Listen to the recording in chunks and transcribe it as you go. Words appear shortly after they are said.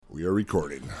We are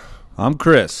recording. I'm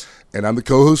Chris. And I'm the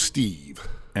co-host, Steve.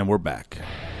 And we're back.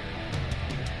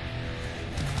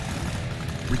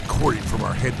 Recording from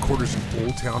our headquarters in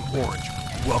Old Town Orange.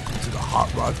 Welcome to the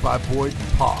Hot Rod 5 Boy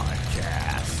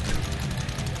Podcast.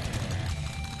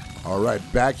 All right,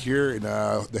 back here in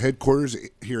the headquarters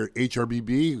here at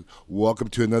HRBB. Welcome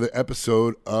to another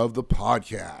episode of the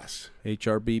podcast.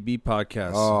 HRBB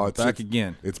Podcast. Oh, back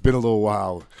again. It's been a little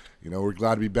while. You know, we're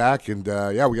glad to be back, and we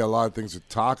got a lot of things to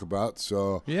talk about.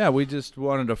 So yeah, we just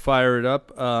wanted to fire it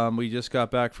up. We just got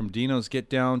back from Dino's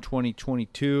Get Down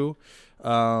 2022.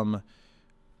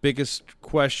 Biggest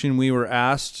question we were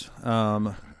asked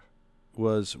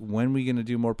was, when are we going to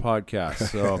do more podcasts?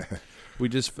 So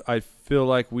I feel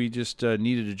like we just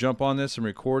needed to jump on this and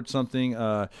record something.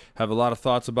 Have a lot of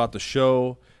thoughts about the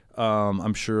show.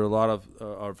 I'm sure a lot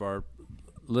of our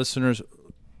listeners,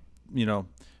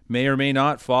 may or may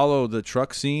not follow the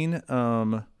truck scene.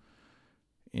 And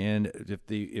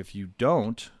if you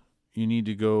don't, you need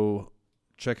to go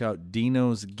check out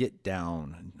Dino's Get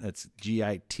Down. That's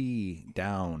GIT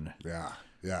down. Yeah.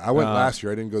 I went last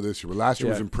year. I didn't go this year. But last year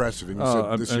was impressive. And you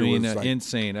said this year was like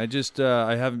insane. I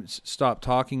haven't stopped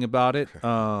talking about it. We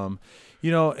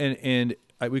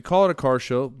call it a car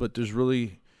show, but there's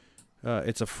really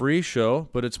it's a free show,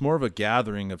 but it's more of a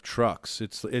gathering of trucks.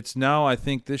 It's now, I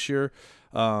think this year,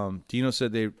 Dino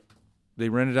said they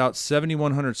rented out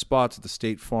 7,100 spots at the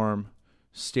State Farm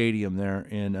Stadium there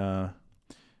in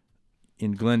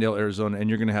Glendale, Arizona, and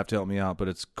you're going to have to help me out, but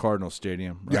it's Cardinal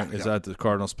Stadium, right? Yeah, Is that the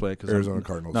Cardinals play? Because Arizona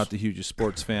Cardinals. Not the hugest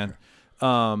sports fan.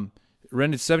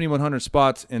 Rented 7,100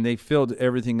 spots, and they filled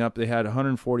everything up. They had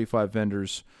 145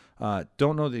 vendors.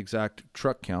 Don't know the exact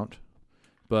truck count,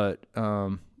 but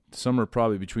some are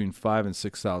probably between 5,000 and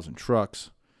 6,000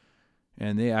 trucks,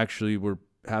 and they actually were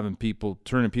having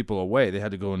turning people away. They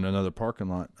had to go in another parking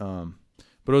lot. But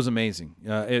it was amazing.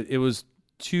 It was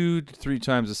 2 to 3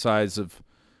 times the size of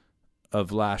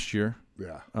last year.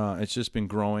 Yeah. It's just been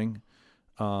growing.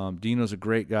 Dino's a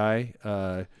great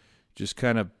guy. Just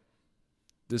kind of,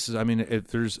 if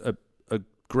there's a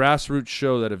grassroots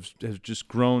show that has just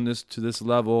grown this to this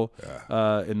level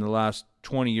in the last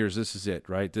 20 years, this is it,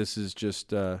 right? This is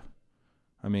just, it's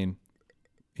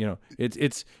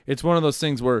one of those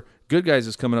things where Good Guys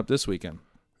is coming up this weekend.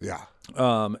 Yeah.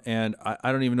 And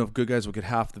I don't even know if Good Guys will get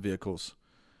half the vehicles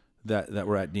that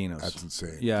were at Dino's. That's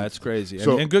insane. Yeah, it's crazy.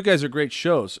 So, and Good Guys are great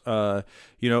shows.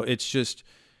 It's just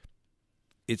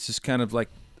kind of like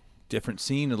different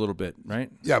scene a little bit, right?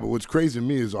 Yeah, but what's crazy to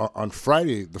me is on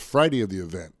Friday, the Friday of the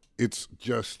event, it's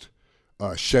just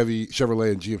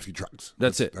Chevrolet, and GMC trucks.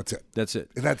 That's it.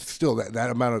 And that's still that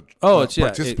amount of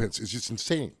participants is just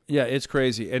insane. Yeah, it's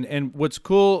crazy. And what's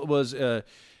cool was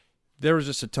there was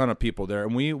just a ton of people there,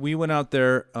 and we went out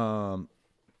there.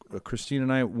 Christine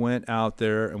and I went out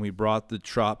there, and we brought the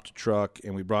chopped truck,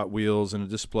 and we brought wheels and a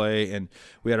display, and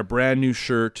we had a brand new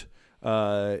shirt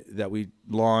that we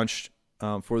launched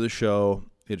for the show.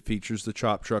 It features the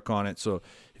chopped truck on it. So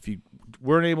if you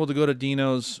weren't able to go to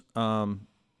Dino's,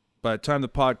 by the time the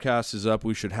podcast is up,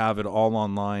 we should have it all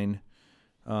online.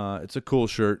 It's a cool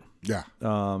shirt. Yeah,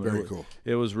 very cool.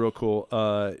 It was real cool.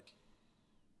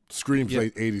 Screams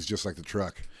late 80s, just like the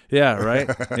truck. Yeah, right?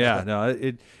 Yeah, no,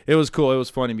 it was cool. It was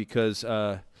funny because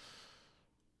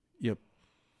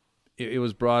it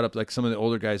was brought up like some of the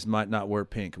older guys might not wear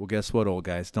pink. Well, guess what, old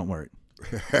guys? Don't wear it.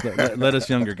 let us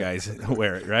younger guys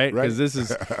wear it, right? Because this is,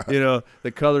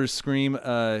 the colors scream,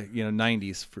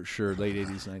 90s for sure, late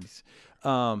 80s, 90s.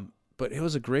 But it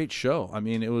was a great show. I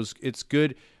mean, it's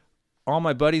good. All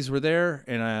my buddies were there,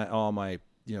 and all my,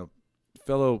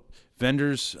 fellow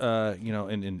vendors,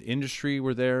 in industry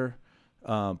were there.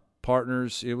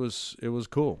 Partners. It was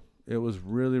cool. It was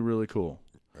really, really cool.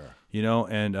 Yeah.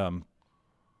 And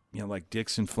like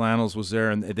Dixon Flannels was there,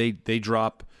 and they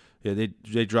dropped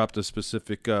a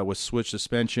specific with Switch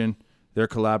Suspension, their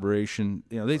collaboration.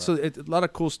 So a lot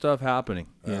of cool stuff happening.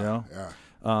 Yeah.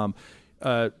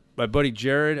 My buddy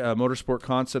Jared, Motorsport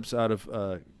Concepts out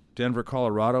of Denver,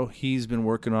 Colorado. He's been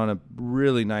working on a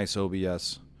really nice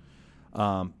OBS.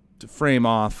 To frame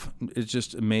off, it's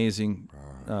just amazing.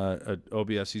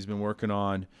 OBS he's been working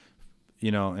on,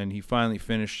 and he finally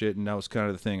finished it, and that was kind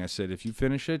of the thing. I said, if you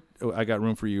finish it, I got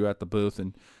room for you at the booth,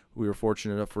 and we were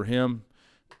fortunate enough for him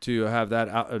to have that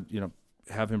out,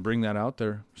 have him bring that out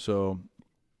there. So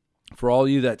for all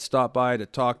you that stop by to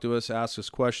talk to us, ask us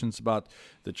questions about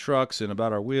the trucks and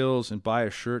about our wheels and buy a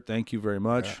shirt, thank you very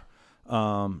much.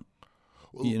 Yeah.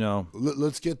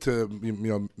 Let's get to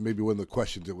maybe one of the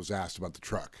questions that was asked about the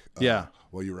truck.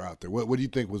 While you were out there, what do you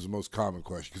think was the most common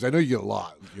question? Because I know you get a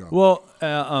lot. Well,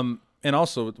 and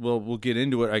also we'll get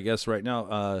into it, I guess, right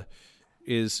now.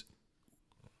 Is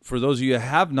for those of you who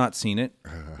have not seen it,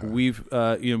 we've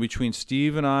between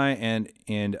Steve and I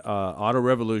and Auto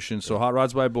Revolution, so Hot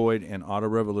Rods by Boyd and Auto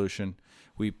Revolution,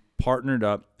 we partnered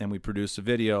up and we produced a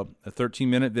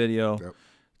 13-minute video,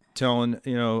 telling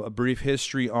a brief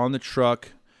history on the truck.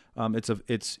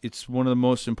 It's one of the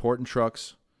most important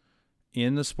trucks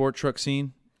in the sport truck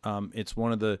scene. It's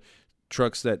one of the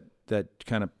trucks that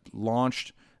kind of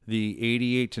launched the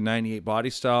 88 to 98 body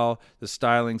style, the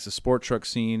stylings, the sport truck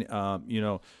scene.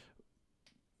 And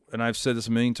I've said this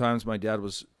a million times. My dad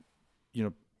was,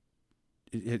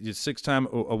 he's 6-time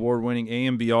award-winning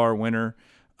AMBR winner.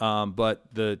 But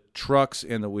the trucks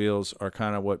and the wheels are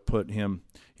kind of what put him,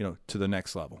 to the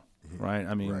next level, right?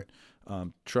 I mean,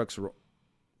 trucks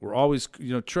were always,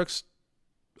 trucks.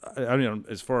 I mean,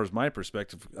 as far as my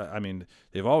perspective, I mean,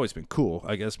 they've always been cool.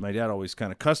 I guess my dad always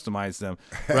kind of customized them,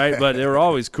 right? But they were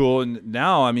always cool. And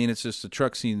now, I mean, it's just the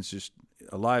truck scene's just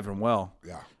alive and well.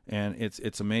 Yeah. And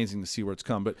it's amazing to see where it's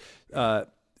come. But,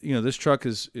 this truck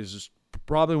is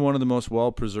probably one of the most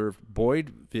well-preserved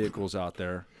Boyd vehicles out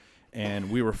there. And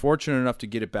we were fortunate enough to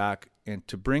get it back and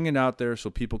to bring it out there so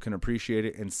people can appreciate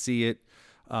it and see it.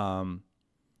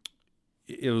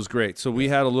 It was great. So we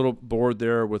had a little board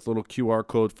there with a little QR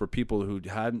code for people who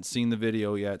hadn't seen the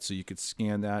video yet, so you could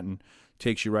scan that and it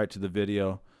takes you right to the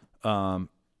video. But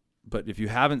if you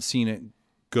haven't seen it,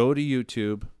 go to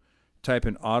YouTube, type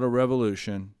in Auto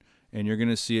Revolution, and you're going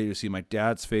to see it. You'll see my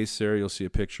dad's face there. You'll see a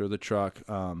picture of the truck.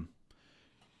 And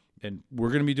we're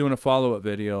going to be doing a follow-up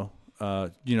video,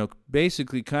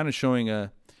 basically kind of showing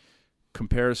a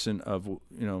comparison of,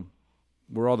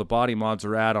 where all the body mods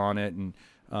are at on it and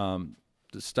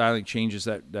the styling changes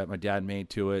that my dad made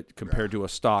to it compared to a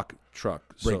stock truck.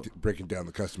 Breaking down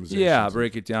the customization. Yeah,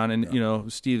 break it down.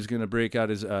 And, Steve's going to break out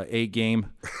his A-game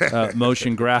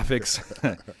motion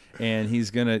graphics, and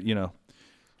he's going to,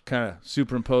 kind of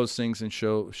superimpose things and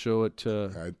show it.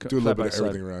 I do a little bit of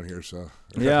everything around here, so.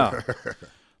 Yeah.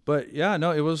 But, yeah,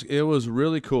 no, it was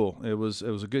really cool. It was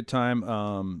a good time.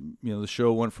 The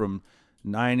show went from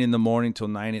 9 in the morning till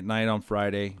 9 at night on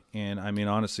Friday. And, I mean,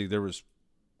 honestly, there was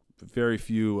very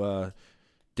few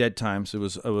dead times. We were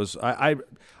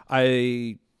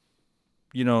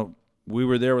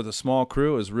there with a small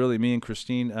crew. It was really me and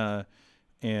Christine,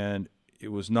 and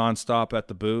it was nonstop at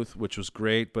the booth, which was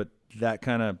great. But that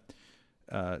kind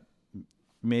of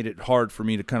made it hard for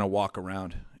me to kind of walk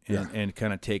around and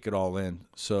kind of take it all in.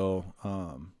 So,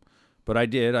 but I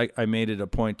did. I made it a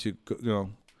point to a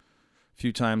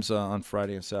few times on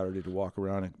Friday and Saturday to walk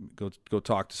around and go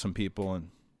talk to some people and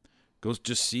go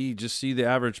just see the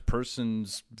average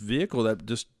person's vehicle that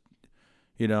just,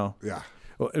 Yeah.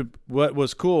 What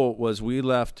was cool was we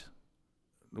left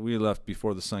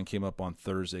before the sun came up on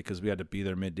Thursday because we had to be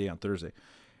there midday on Thursday.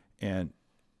 And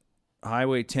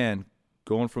Highway 10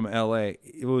 going from LA,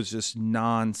 it was just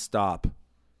nonstop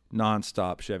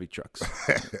Chevy trucks.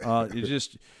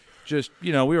 Just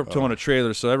we were towing a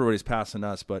trailer, so everybody's passing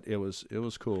us, but it was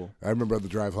cool. I remember on the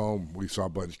drive home, we saw a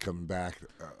bunch coming back.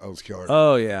 I was killer.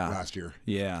 Oh yeah, last year.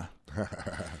 Yeah,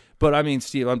 but I mean,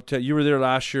 Steve, you were there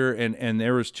last year, and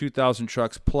there was 2,000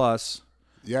 trucks plus.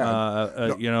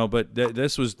 Yeah, but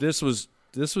this was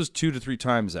 2 to 3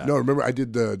 times that. No, remember I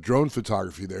did the drone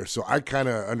photography there, so I kind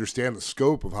of understand the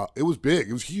scope of how it was big.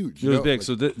 It was huge. It was big.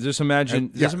 So just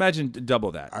imagine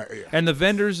double that. And the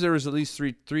vendors, there was at least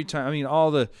three times. I mean,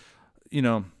 all the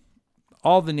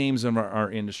names of our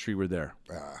industry were there.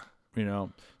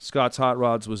 Scott's Hot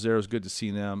Rods was there. It was good to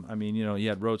see them. I mean, you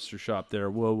had Roadster Shop there,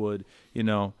 Willwood,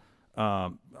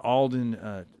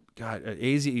 Alden,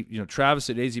 AZ, Travis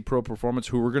at AZ Pro Performance,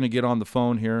 who we're going to get on the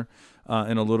phone here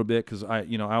in a little bit because I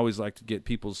always like to get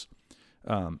people's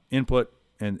input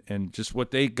and just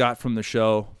what they got from the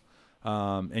show.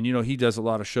 And he does a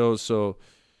lot of shows, so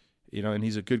and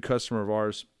he's a good customer of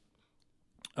ours.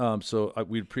 So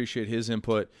we'd appreciate his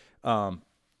input. Man,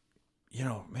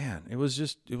 it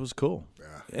was cool.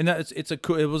 Yeah. And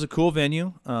it was a cool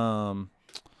venue. I'm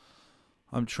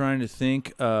trying to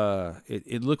think.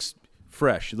 It looks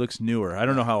fresh. It looks newer. I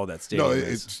don't know how old that stadium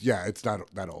is. It's not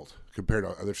that old compared to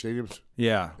other stadiums.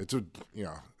 Yeah. It's a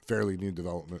fairly new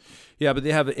development. Yeah, but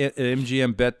they have an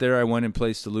MGM bet there. I went and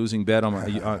placed a losing bet on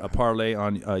a parlay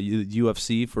on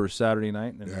UFC for Saturday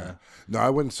night. And, No, I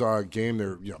went and saw a game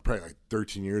there, probably like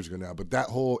 13 years ago now. But that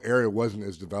whole area wasn't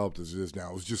as developed as it is now.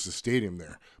 It was just a stadium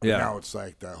there. But now it's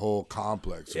like that whole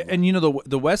complex. And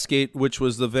the Westgate, which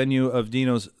was the venue of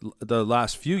Dino's the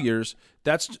last few years,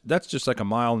 that's just like a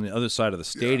mile on the other side of the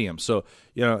stadium. Yeah. So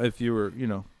if you were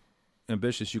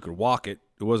ambitious, you could walk it.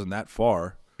 It wasn't that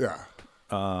far. Yeah.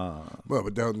 Well,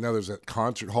 but now there's that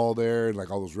concert hall there and like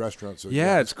all those restaurants. So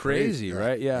yeah, it's crazy,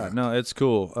 right? Yeah, no, it's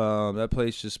cool. That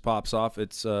place just pops off.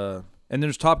 It's and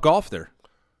there's Top Golf there.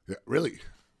 Yeah, really.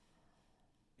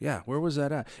 Yeah, where was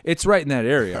that at? It's right in that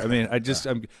area. I mean, I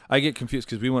get confused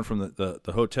because we went from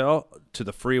the hotel to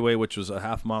the freeway, which was a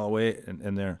half mile away,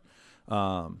 and there,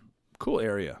 cool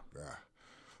area.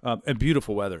 Yeah, and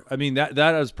beautiful weather. I mean,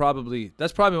 that's probably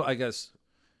I guess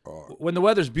when the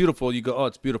weather's beautiful, you go, oh,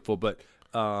 it's beautiful, but.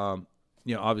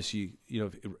 Obviously,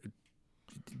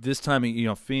 this time,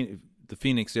 the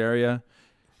Phoenix area,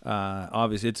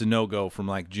 obviously it's a no-go from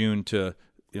like June to,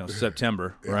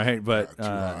 September, right? But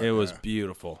it was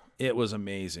beautiful. It was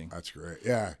amazing. That's great.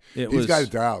 Yeah. He's got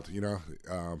it dialed,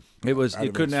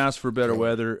 It couldn't ask for better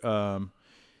weather.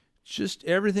 Just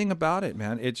everything about it,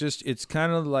 man. It's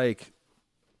kind of like,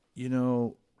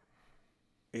 I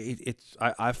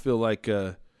feel like,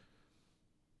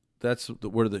 that's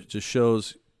where the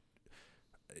shows.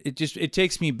 It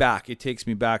takes me back. It takes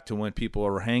me back to when people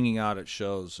are hanging out at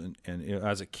shows and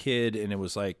as a kid, and it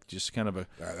was like just kind of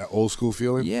that old school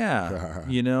feeling. Yeah,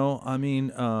 I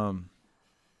mean,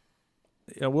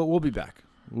 we'll be back.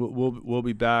 We'll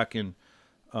be back, and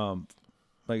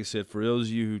like I said, for those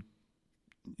of you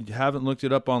who haven't looked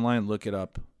it up online, look it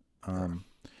up.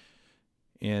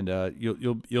 And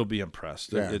you'll be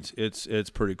impressed. Yeah. It's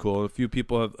pretty cool. A few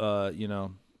people have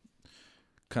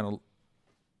kind of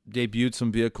debuted some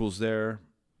vehicles there.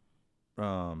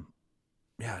 It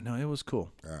was cool.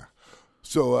 Yeah.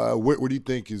 So what do you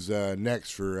think is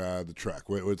next for the truck?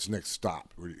 What's the next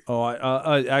stop?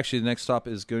 Actually, the next stop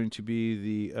is going to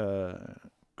be the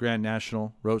Grand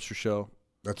National Roadster Show.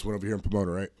 That's one over here in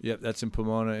Pomona, right? Yep, that's in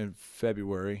Pomona in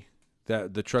February.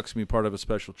 That the truck's gonna be part of a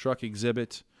special truck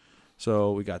exhibit.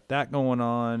 So we got that going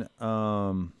on.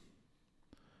 I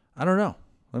don't know.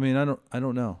 I mean, I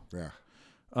don't know. Yeah.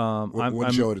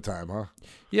 One show at a time, huh?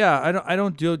 Yeah, I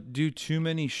don't do too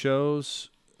many shows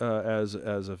as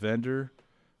a vendor.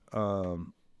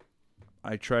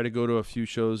 I try to go to a few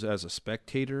shows as a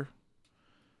spectator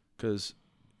because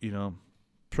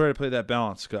try to play that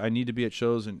balance. 'Cause I need to be at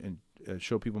shows and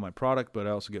show people my product, but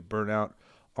I also get burnt out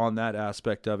on that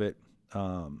aspect of it.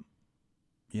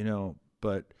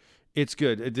 But it's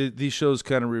good. These shows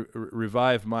kind of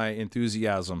revive my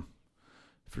enthusiasm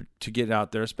to get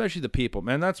out there, especially the people,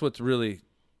 man. That's what's really,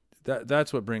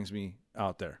 that's what brings me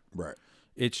out there. Right.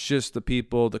 It's just the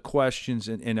people, the questions,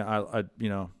 and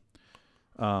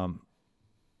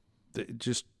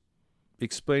just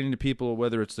explaining to people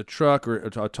whether it's the truck or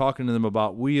talking to them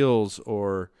about wheels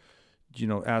or,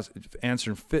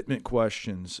 answering fitment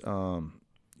questions, or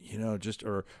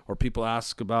people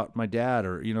ask about my dad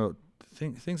or,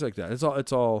 things like that.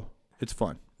 It's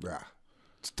fun. Yeah.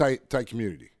 It's tight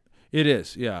community. It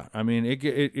is, yeah. I mean,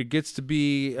 it gets to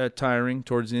be tiring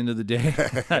towards the end of the day.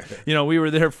 We were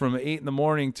there from 8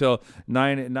 a.m. till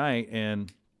 9 p.m,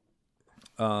 and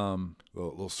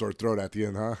little sore throat at the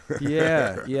end, huh?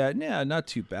 yeah, not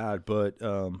too bad, but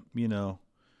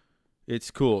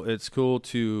it's cool. It's cool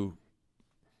to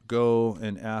go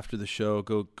and after the show,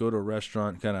 go to a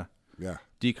restaurant, kind of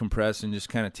decompress and just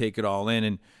kind of take it all in,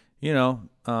 and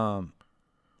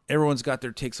everyone's got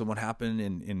their takes on what happened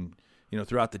and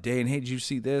throughout the day, and hey, did you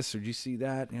see this or did you see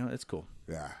that? It's cool.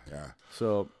 Yeah.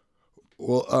 So,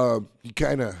 well, you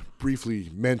kind of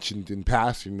briefly mentioned in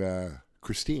passing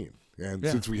Christine, and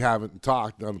since we haven't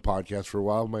talked on the podcast for a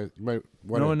while, you might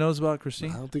no one knows about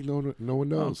Christine. I don't think no one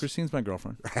knows. Christine's my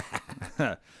girlfriend.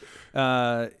 And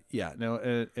I'm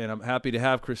happy to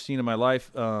have Christine in my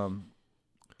life. And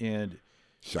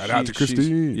shout out to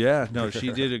Christine.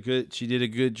 She did a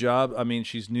good job. I mean,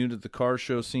 she's new to the car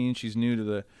show scene. She's new to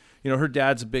the. Her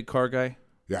dad's a big car guy.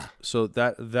 Yeah. So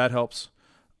that helps.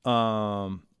 But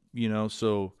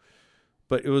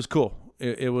it was cool.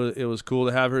 It was cool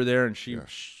to have her there, and she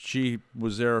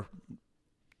was there,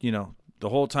 the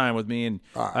whole time with me, and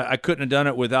I couldn't have done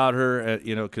it without her,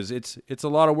 because it's a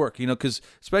lot of work, because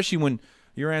especially when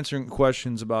you're answering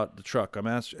questions about the truck, I'm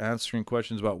answering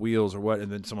questions about wheels or what,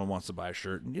 and then someone wants to buy a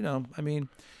shirt, and I mean.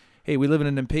 Hey, we live in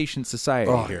an impatient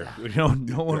society here. No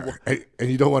one,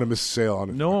 and you don't want to miss a sale on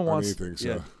anything. So.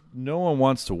 Yeah, no one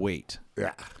wants to wait.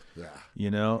 Yeah.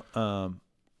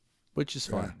 Which is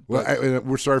fine. Well,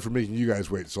 we're sorry for making you guys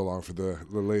wait so long for the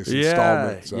latest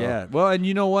installment. So. Yeah. Well, and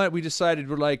you know what? We decided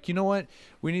we're like, you know what?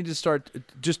 We need to start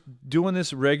just doing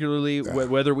this regularly,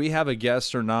 whether we have a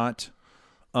guest or not.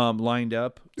 Lined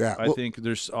up. Yeah, I think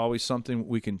there's always something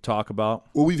we can talk about.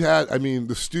 Well,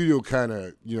 the studio kind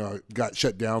of, got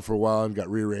shut down for a while and got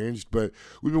rearranged, but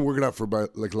we've been working out for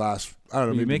about last, I don't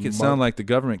know, you maybe make it sound like the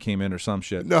government came in or some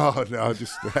shit. No,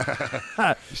 just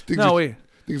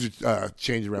things are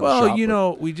changing around. Well, the shop, you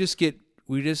know, we just get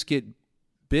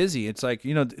busy. It's like,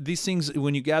 you know, these things,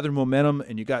 when you gather momentum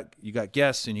and you got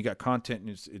guests and you got content, and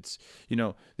it's you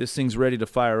know, this thing's ready to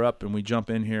fire up, and we jump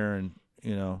in here, and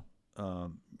you know,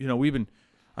 we've been.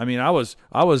 I mean, I was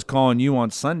calling you on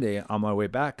Sunday on my way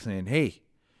back saying, hey,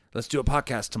 let's do a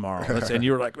podcast tomorrow. And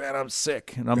you were like, man, I'm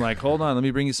sick. And I'm like, hold on, let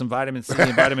me bring you some vitamin C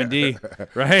and vitamin D,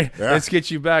 right? Yeah. Let's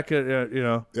get you back, you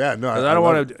know. Yeah, no, I don't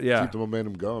want to keep the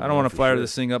momentum going. I don't want to fire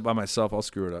this thing up by myself. I'll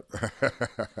screw it up.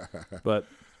 But,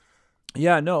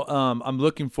 yeah, no, I'm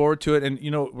looking forward to it. And,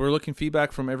 you know, we're looking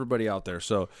feedback from everybody out there.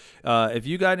 So if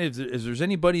there's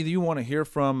anybody that you want to hear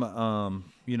from,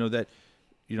 you know, that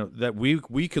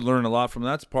we could learn a lot from.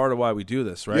 That's part of why we do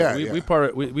this, right? Yeah,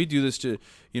 we do this to,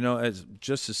 you know, as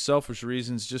selfish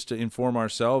reasons, just to inform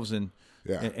ourselves and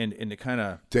to kind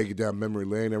of take it down memory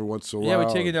lane every once in a while. Yeah,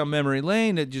 we take it down memory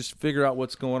lane to just figure out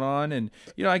what's going on. And,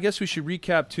 you know, I guess we should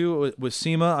recap too with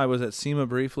SEMA. I was at SEMA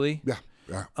briefly. Yeah.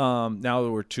 Now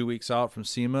that we're 2 weeks out from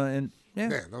SEMA, and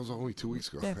that was only 2 weeks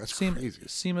ago. Yeah, that's crazy.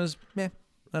 SEMA's, I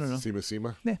don't know.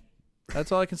 SEMA. Yeah.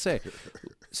 That's all I can say.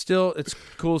 Still, it's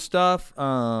cool stuff.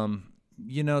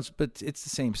 You know, but it's the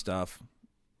same stuff.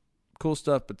 Cool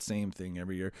stuff, but same thing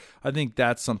every year. I think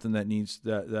that's something that needs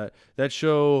that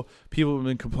show. People have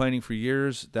been complaining for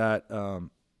years that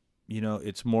you know,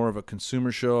 it's more of a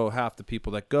consumer show. Half the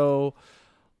people that go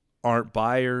aren't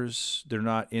buyers. They're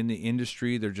not in the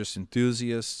industry. They're just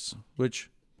enthusiasts, which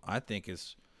I think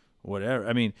is whatever.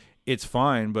 I mean, it's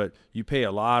fine, but you pay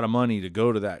a lot of money to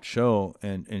go to that show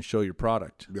and show your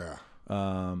product. Yeah.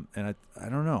 And I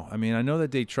don't know. I mean, I know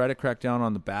that they try to crack down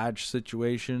on the badge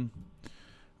situation,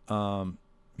 you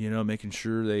know, making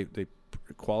sure they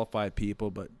qualify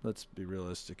people, but let's be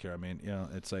realistic here. I mean, you know,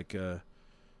 it's like,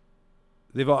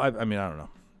 they've all, I mean, I don't know.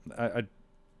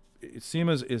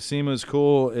 SEMA's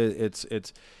cool.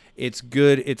 It's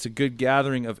good. It's a good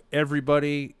gathering of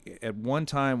everybody at one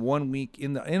time, 1 week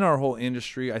in our whole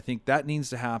industry. I think that needs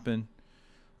to happen.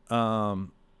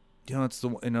 You know,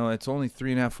 it's only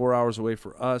 3.5, 4 hours away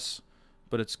for us,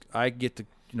 but I get to,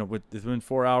 you know, within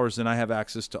 4 hours, then I have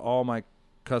access to all my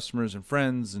customers and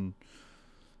friends and,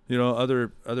 you know,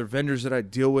 other vendors that I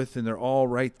deal with, and they're all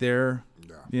right there.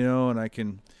 Yeah. You know,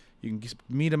 and you can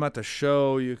meet them at the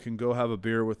show. You can go have a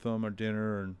beer with them or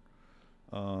dinner,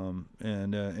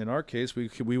 and in our case,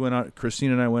 we went out.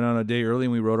 Christine and I went on a day early,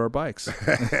 and we rode our bikes.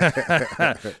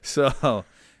 So,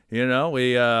 you know,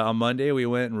 we on Monday we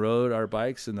went and rode our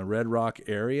bikes in the Red Rock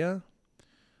area,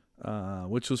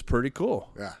 which was pretty cool.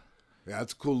 Yeah,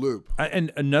 it's a cool loop.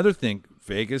 And another thing,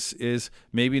 Vegas is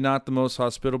maybe not the most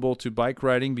hospitable to bike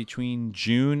riding between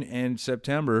June and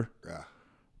September. Yeah,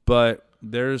 but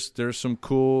there's some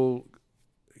cool.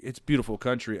 It's beautiful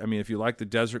country. I mean, if you like the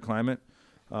desert climate,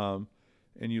 and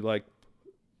you like,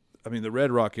 I mean, the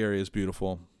Red Rock area is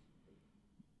beautiful.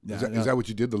 Yeah, is that what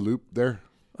you did, the loop there?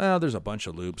 Well, there's a bunch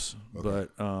of loops, okay.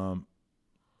 But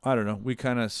I don't know. We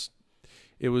kind of,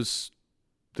 it was,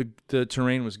 the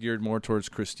terrain was geared more towards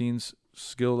Christine's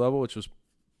skill level, which was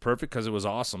perfect because it was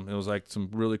awesome. It was like some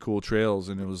really cool trails,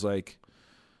 and it was like,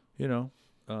 you know,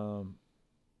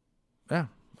 yeah,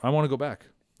 I want to go back.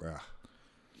 Yeah,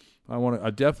 I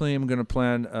definitely am going to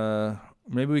plan.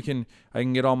 Maybe I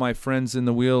can get all my friends in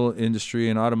the wheel industry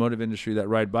and automotive industry that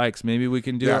ride bikes. Maybe we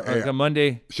can do a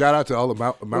Monday. Shout out to all the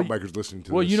mountain bikers listening to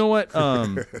this. Well, you know what?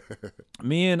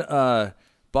 Me and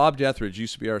Bob Deathridge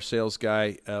used to be our sales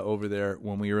guy over there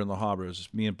when we were in La Habra. It was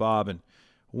just me and Bob. And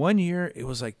one year, it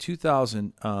was like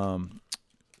 2000.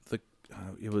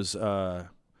 It was I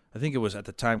think it was at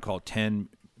the time called 10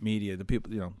 Media. The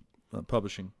people, you know,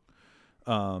 publishing.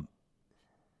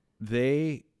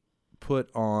 They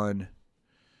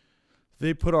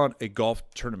put on a golf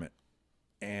tournament,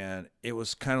 and it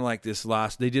was kind of like this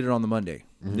they did it on the Monday.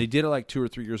 Mm-hmm. They did it like 2 or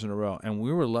 3 years in a row, and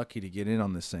we were lucky to get in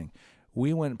on this thing.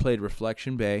 We went and played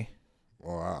Reflection Bay.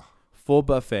 Wow. Full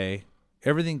buffet,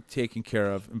 everything taken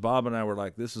care of, and Bob and I were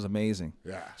like, this is amazing.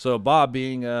 Yeah. So Bob,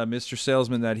 being Mr.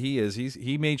 Salesman that he is,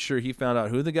 he made sure he found out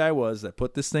who the guy was that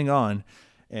put this thing on,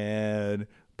 and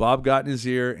Bob got in his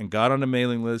ear and got on the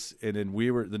mailing list, and then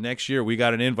the next year we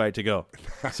got an invite to go.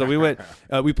 So we went.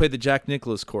 We played the Jack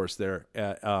Nicklaus course there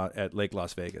at Lake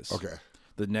Las Vegas. Okay.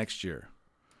 The next year,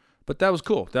 but that was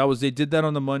cool. They did that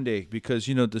on the Monday because,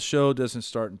 you know, the show doesn't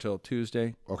start until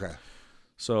Tuesday. Okay.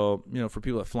 So, you know, for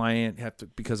people that fly in,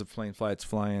 because of plane flights,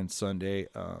 fly in Sunday.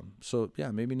 So yeah,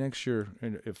 maybe next year,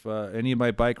 if any of my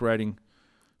bike riding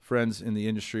friends in the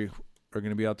industry are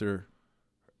going to be out there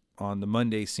on the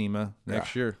Monday SEMA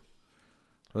next year.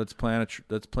 Let's plan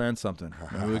something.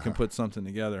 Maybe we can put something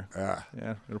together.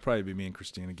 Yeah, it'll probably be me and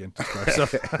Christine again,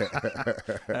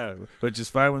 which is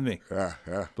fine with me.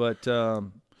 But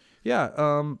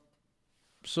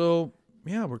so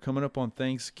yeah, we're coming up on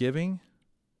Thanksgiving.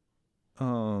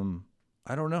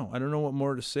 I don't know what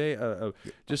more to say.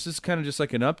 Just this kind of just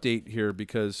like an update here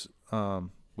because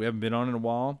we haven't been on in a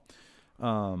while.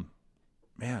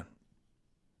 Man,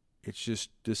 it's just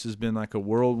this has been like a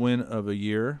whirlwind of a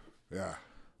year. Yeah.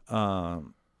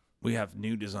 We have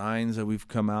new designs that we've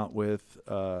come out with,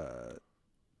 but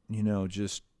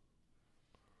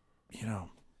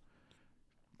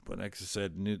like I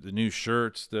said, the new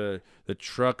shirts, the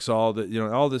trucks, all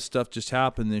this stuff just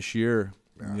happened this year,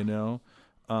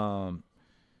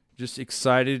 just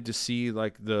excited to see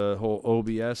like the whole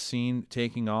OBS scene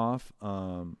taking off.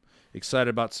 Excited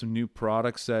about some new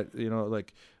products that,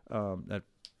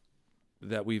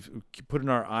 that we've put in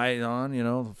our eye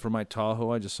on, for my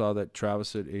Tahoe. I just saw that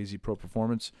Travis at AZ Pro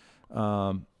Performance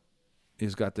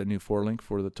he's got the new 4-link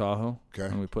for the Tahoe. Okay.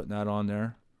 And we're putting that on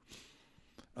there.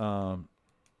 And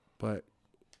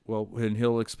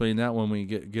he'll explain that when we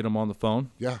get him on the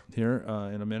phone. Yeah. Here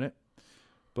in a minute.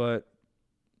 But,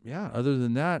 yeah, other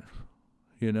than that,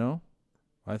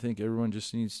 I think everyone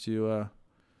just needs to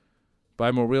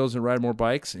buy more wheels and ride more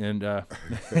bikes and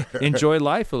enjoy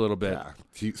life a little bit.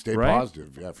 Yeah, stay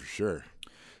positive. Yeah, for sure.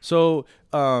 So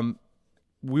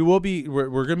we're going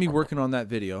to be working on that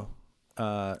video.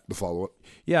 The follow-up.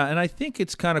 Yeah, and I think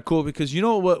it's kind of cool because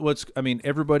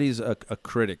everybody's a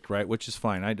critic, right? Which is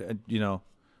fine.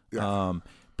 Yeah.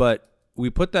 But we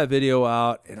put that video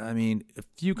out, and a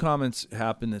few comments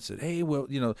happened that said, "Hey, well,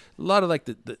 a lot of like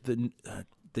the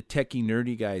techie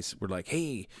nerdy guys were like,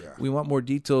 hey, we want more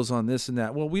details on this and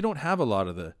that." Well, we don't have a lot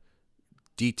of the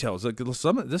details. Like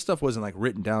some of this stuff wasn't like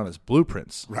written down as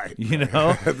blueprints, right? This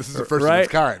is the first of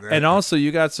its kind, right? And also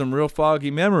you got some real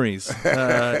foggy memories,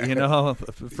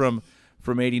 from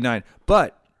 '89.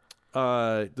 But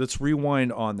let's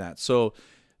rewind on that. So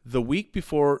the week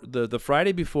before, the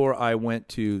Friday before I went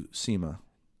to SEMA,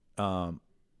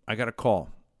 I got a call.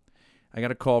 I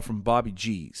got a call from Bobby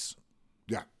G's.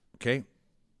 Yeah. Okay.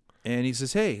 And he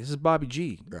says, "Hey, this is Bobby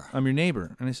G. Yeah. I'm your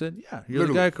neighbor." And I said, "Yeah, you're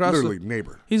the guy across literally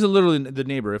neighbor." He's literally the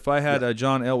neighbor. If I had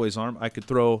John Elway's arm, I could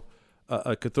throw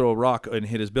a rock and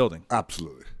hit his building.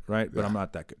 Absolutely. Right? But I'm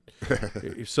not that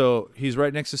good. So he's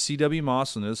right next to C.W.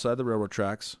 Moss on the other side of the railroad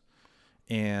tracks.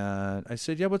 And I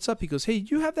said, "Yeah, what's up?" He goes, "Hey,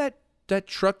 you have that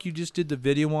truck you just did the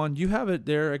video on? You have it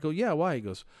there?" I go, "Yeah, why?" He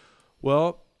goes,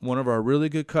 "Well, one of our really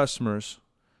good customers,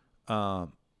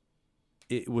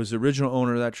 it was the original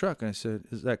owner of that truck." And I said,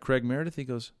 "Is that Craig Meredith?" He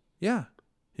goes, "Yeah."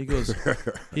 He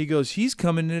goes, "He's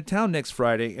coming into town next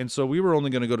Friday." And so we were only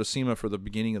going to go to SEMA for the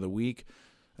beginning of the week.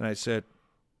 And I said,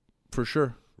 "For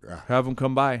sure. Yeah. Have him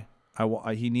come by.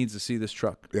 He needs to see this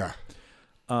truck." Yeah.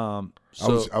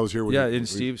 So I was here with and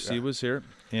Steve was here.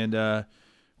 And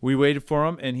we waited for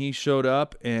him, and he showed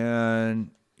up,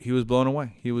 and he was blown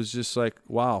away. He was just like,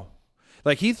 wow.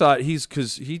 Like he thought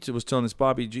because he was telling this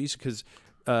Bobby G, because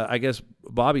I guess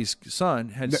Bobby's son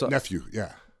had nephew,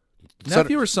 yeah,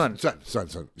 nephew or son. Son.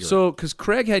 So because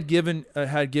Craig had given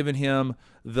him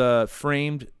the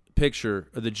framed picture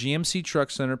of the GMC Truck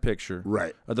Center picture,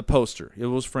 right? Of the poster. It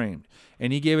was framed,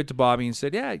 and he gave it to Bobby and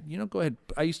said, "Yeah, go ahead.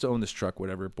 I used to own this truck.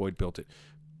 Whatever. Boyd built it.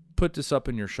 Put this up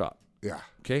in your shop." Yeah.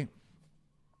 Okay.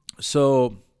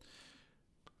 So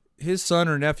his son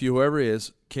or nephew, whoever it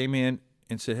is, came in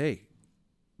and said, "Hey,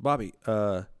 Bobby,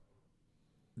 that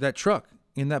truck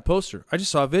in that poster, I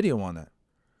just saw a video on that."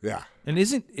 Yeah. "And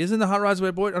isn't the Hot Rods by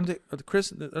Boyd,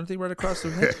 Chris, aren't they right across the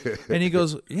head?" And he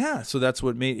goes, "Yeah." So that's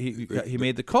what made he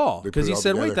made the call, because he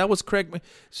said, "Wait, that was Craig."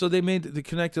 So they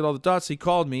connected all the dots. He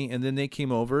called me, and then they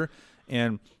came over,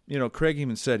 and Craig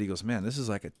even said, he goes, "Man, this is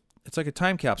it's like a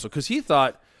time capsule," because he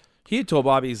had told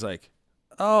Bobby, he's like,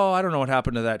 "Oh, I don't know what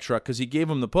happened to that truck," because he gave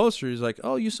him the poster. He's like,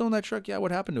 "Oh, you still own that truck? Yeah,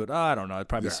 what happened to it?" "Oh, I don't know.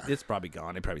 It's probably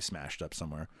gone. It probably smashed up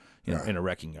somewhere, in a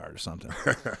wrecking yard or something."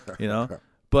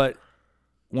 But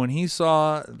when he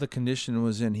saw the condition it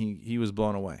was in, he was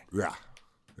blown away. Yeah.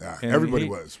 Yeah. And everybody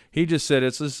was. He just said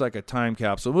it's just like a time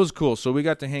capsule. It was cool. So we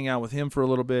got to hang out with him for a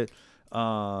little bit.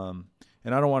 And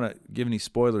I don't want to give any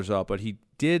spoilers out, but he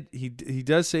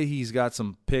does say he's got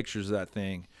some pictures of that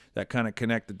thing that kind of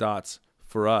connect the dots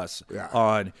for us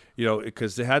on,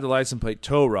 because they had the license plate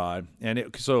tow rod, and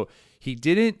so he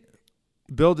didn't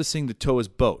build this thing to tow his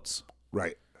boats.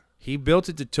 Right. He built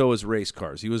it to tow his race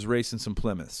cars. He was racing some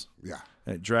Plymouths. Yeah.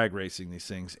 Drag racing these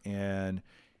things, and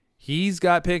he's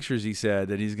got pictures. He said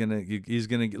that he's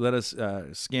gonna let us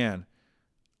scan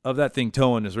of that thing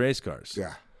towing his race cars.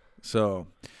 Yeah. So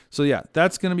yeah,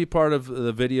 that's going to be part of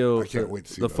the video. I can't wait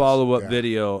to see the those. follow-up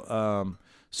video.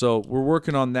 So we're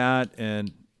working on that,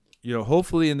 and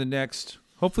hopefully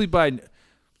by,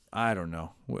 I don't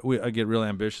know. I get really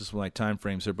ambitious with my time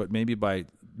frames here, but maybe by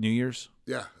New Year's.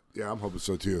 Yeah, I'm hoping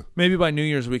so too. Maybe by New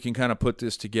Year's we can kind of put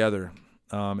this together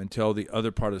and tell the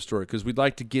other part of the story, because we'd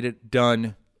like to get it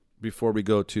done before we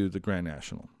go to the Grand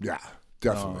National. Yeah,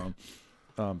 definitely.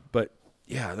 But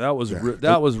yeah, that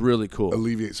was really cool.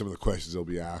 Alleviate some of the questions they'll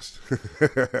be asked.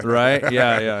 Right?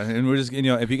 Yeah. And we're just,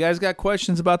 if you guys got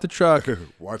questions about the truck,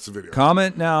 watch the video.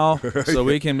 Comment now so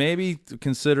we can maybe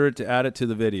consider it to add it to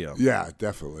the video. Yeah,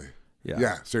 definitely.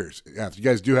 Yeah, seriously. Yeah, if you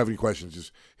guys do have any questions,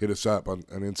 just hit us up on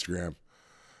Instagram.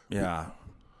 Yeah.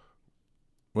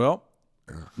 Well,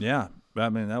 yeah. I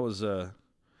mean, that was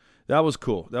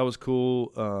cool. That was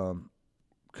cool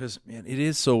because, man, it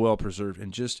is so well preserved.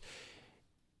 And just,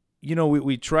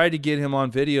 we tried to get him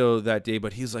on video that day,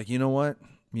 but he's like, you know what?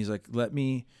 He's like,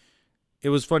 it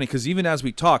was funny because even as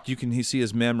we talked, you can see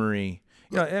his memory.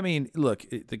 I mean, look,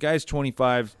 the guy's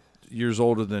 25 years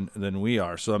older than we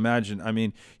are. So imagine, I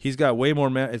mean, he's got way more.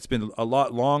 It's been a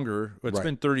lot longer. It's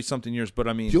been 30-something years, but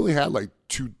I mean. He only had like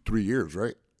 2-3 years,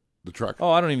 right? The truck. Oh,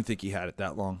 I don't even think he had it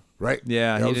that long. Right.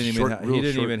 Yeah, he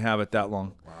didn't even have it that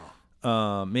long.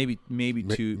 Wow. Maybe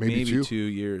 2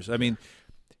 years. I mean,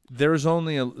 there's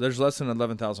less than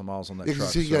 11,000 miles on that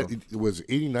truck. It was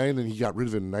 89, and he got rid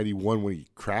of it in 91 when he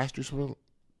crashed or something.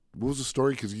 What was the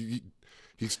story? Because he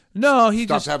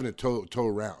stopped having it tow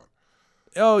around.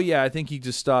 Oh yeah, I think he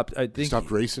just stopped. I think he stopped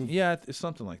racing. Yeah, it's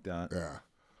something like that.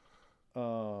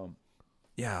 Yeah.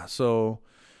 Yeah. So.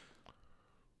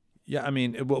 Yeah, I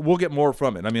mean, we'll get more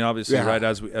from it. I mean, obviously, right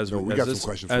as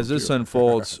this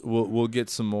unfolds, we'll get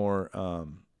some more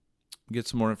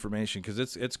information, because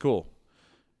it's cool.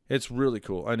 It's really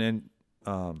cool, and then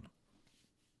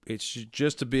it's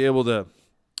just to be able to,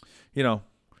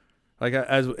 like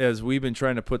as we've been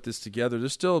trying to put this together.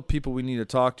 There's still people we need to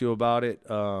talk to about it.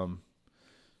 But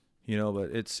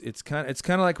it's kind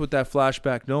of like with that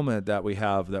flashback Nomad that we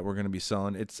have that we're going to be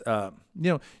selling. It's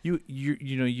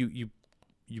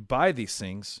you buy these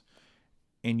things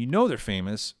and they're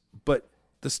famous, but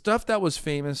the stuff that was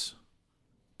famous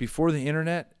before the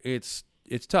internet, it's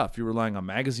tough. You're relying on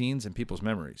magazines and people's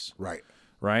memories. Right.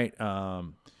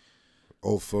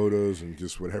 Old photos and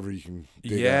just whatever you can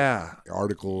dig out.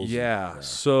 Articles. Yeah.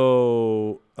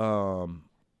 So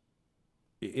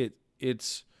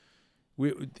it's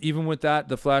even with that,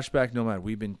 the flashback Nomad,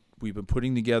 we've been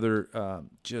putting together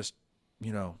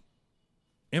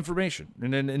information,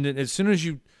 and then as soon as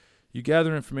you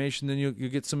gather information, then you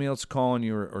get somebody else calling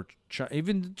you or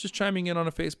even just chiming in on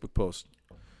a Facebook post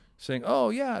saying, "Oh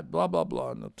yeah, blah blah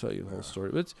blah," and they'll tell you the whole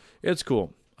story. It's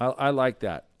cool. I like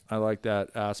that. I like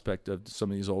that aspect of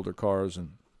some of these older cars,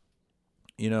 and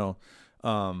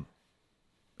and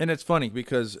it's funny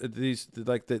because these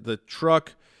the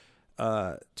truck.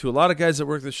 To a lot of guys that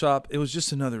work the shop, it was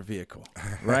just another vehicle,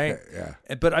 right? Yeah.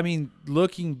 But I mean,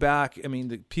 looking back, I mean,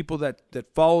 the people that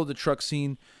follow the truck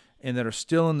scene and that are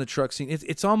still in the truck scene,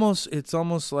 it's almost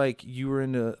like you were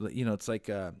into, it's like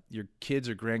your kids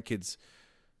or grandkids.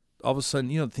 All of a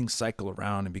sudden, things cycle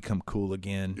around and become cool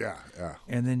again. Yeah.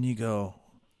 And then you go,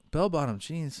 bell-bottom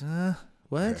jeans,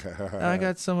 what? I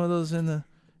got some of those in a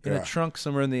trunk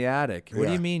somewhere in the attic. What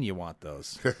do you mean you want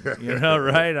those?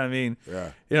 Right? I mean,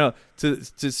 to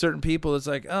certain people, it's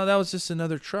like, oh, that was just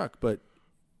another truck. But,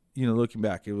 looking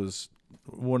back, it was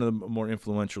one of the more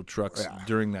influential trucks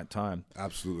during that time.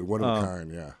 Absolutely. One of a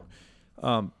kind, yeah.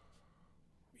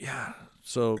 Yeah.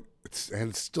 So.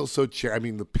 It's still so I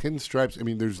mean, the pinstripes, I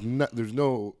mean, there's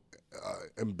no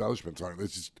embellishments on it.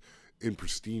 It's just in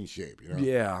pristine shape,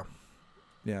 Yeah.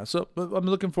 Yeah, so I'm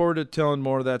looking forward to telling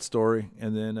more of that story,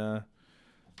 and then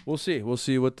we'll see. We'll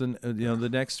see what the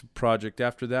next project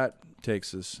after that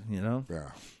takes us. Yeah.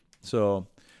 So,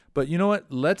 but you know what?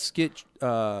 Let's get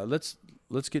Travis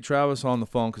on the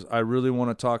phone, because I really want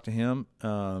to talk to him,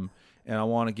 and I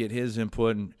want to get his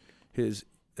input and his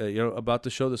about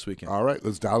the show this weekend. All right,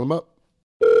 let's dial him up.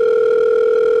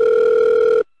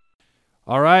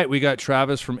 All right, we got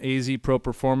Travis from AZ Pro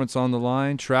Performance on the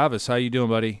line. Travis, how you doing,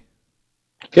 buddy?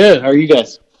 Good. How are you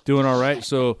guys? Doing all right.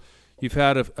 So you've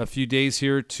had a few days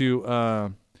here to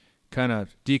kind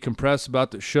of decompress about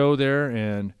the show there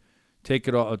and take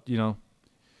it all,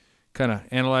 kind of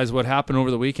analyze what happened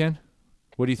over the weekend.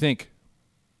 What do you think?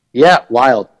 Yeah,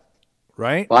 wild.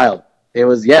 Right? Wild. It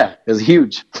was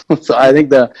huge. So I think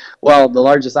the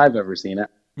largest I've ever seen it.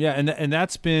 Yeah, and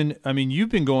that's been, I mean, you've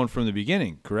been going from the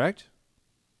beginning, correct?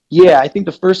 Yeah, I think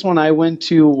the first one I went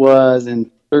to was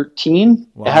in 13.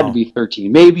 Wow. It had to be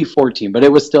 13, maybe 14, but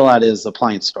it was still at his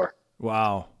appliance store.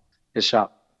 Wow. His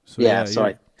shop. So, yeah.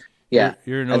 So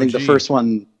you're an OG. I think the first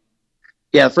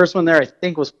one there I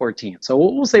think was 14. So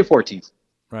we'll say 14.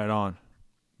 Right on.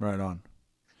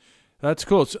 That's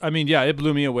cool. So, I mean, yeah, it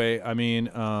blew me away. I mean,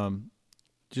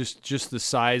 just the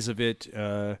size of it,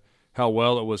 how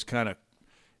well it was kind of,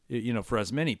 for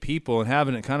as many people and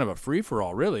having it kind of a free for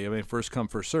all, really. I mean, first come,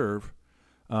 first serve.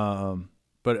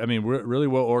 But I mean, really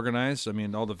well organized. I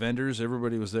mean, all the vendors,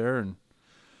 everybody was there, and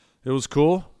it was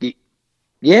cool.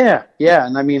 Yeah.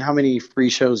 And I mean, how many free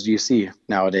shows do you see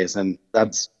nowadays? And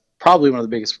that's probably one of the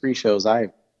biggest free shows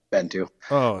I've been to.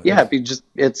 Oh, yeah.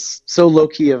 It's so low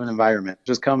key of an environment.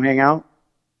 Just come hang out,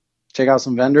 check out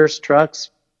some vendors, trucks,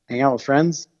 hang out with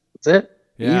friends. That's it.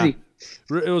 Yeah. Easy.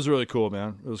 It was really cool,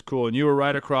 man. It was cool. And you were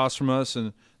right across from us,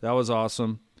 and that was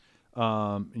awesome.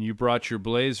 And you brought your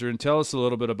Blazer, and tell us a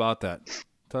little bit about that.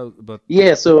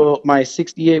 Yeah, so my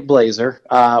 68 Blazer,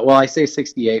 well, I say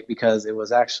 68 because it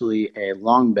was actually a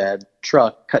long bed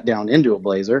truck cut down into a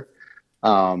Blazer.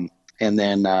 And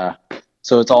then,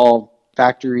 so it's all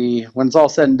factory. When it's all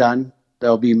said and done,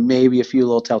 there'll be maybe a few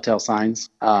little telltale signs.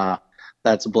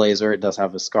 That's a Blazer. It does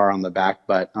have a scar on the back,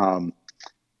 but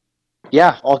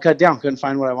yeah, all cut down. Couldn't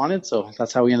find what I wanted, so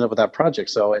that's how we ended up with that project.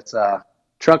 So it's a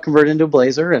truck converted into a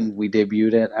Blazer, and we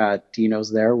debuted it at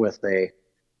Dino's there with a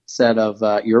set of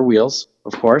your wheels,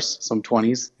 of course, some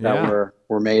 20s that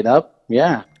were made up.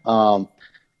 Yeah.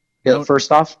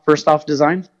 First off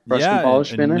design, brushed and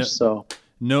polished finish. So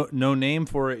no name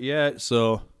for it yet.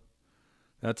 So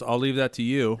I'll leave that to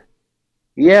you.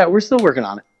 Yeah, we're still working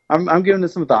on it. I'm giving it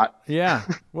some thought. Yeah.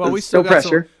 Well, we still got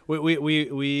pressure. We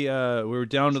were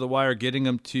down to the wire getting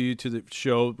them to the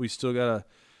show. We still got to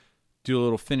do a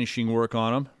little finishing work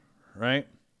on them, right?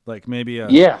 Like maybe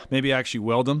actually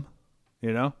weld them,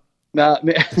 yeah,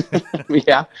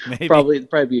 maybe. Probably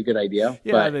be a good idea.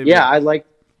 Yeah, but yeah,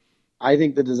 I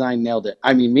think the design nailed it.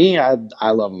 I mean,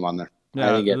 I love them on there.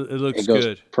 Yeah, I think it looks goes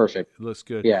good. Perfect. It looks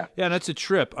good. Yeah. Yeah, and that's a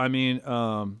trip. I mean,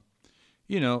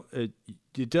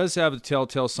 it does have a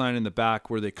telltale sign in the back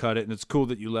where they cut it, and it's cool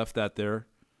that you left that there.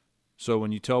 So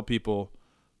when you tell people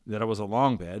that it was a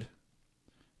long bed,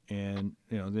 and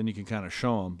then you can kind of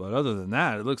show them. But other than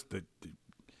that, it looks the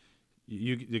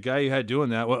guy you had doing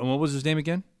that. What was his name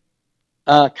again?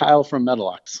 Kyle from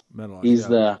Metalox. He's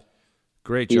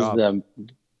great job.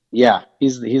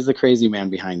 He's the crazy man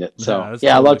behind it. So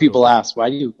a lot of people ask,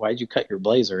 why'd you cut your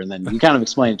Blazer? And then you kind of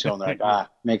explain it to them. They're like,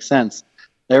 makes sense.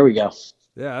 There we go.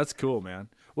 Yeah, that's cool, man.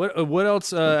 What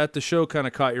else at the show kind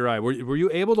of caught your eye? Were you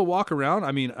able to walk around?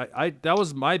 I mean, I that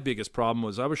was my biggest problem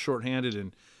was I was shorthanded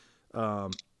and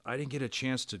I didn't get a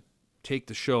chance to take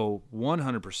the show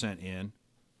 100% in.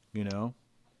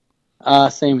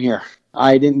 Same here.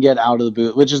 I didn't get out of the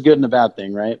booth, which is good and a bad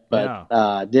thing, right?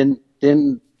 But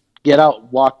didn't get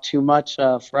out, walk too much.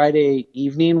 Friday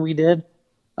evening we did.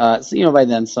 So by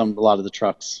then a lot of the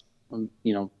trucks,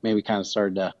 maybe kind of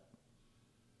started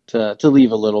to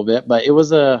leave a little bit. But it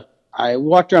was I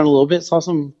walked around a little bit, saw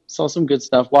some good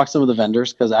stuff. Walked some of the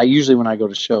vendors because I usually when I go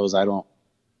to shows I don't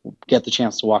get the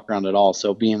chance to walk around at all.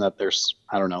 So being that there's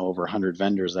over 100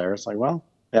 vendors there, it's like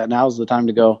now's the time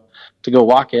to go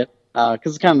walk it.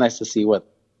 Because it's kind of nice to see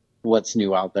what's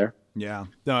new out there. Yeah,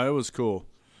 no, it was cool.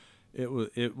 It's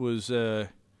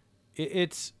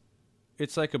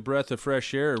like a breath of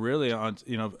fresh air, really.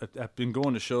 I've been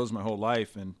going to shows my whole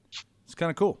life, and it's kind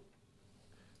of cool.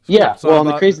 And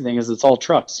the crazy thing is, it's all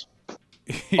trucks,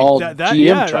 all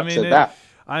GM trucks at that.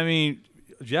 I mean,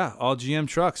 all GM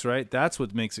trucks, right? That's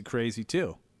what makes it crazy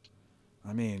too.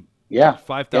 I mean,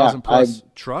 5,000 plus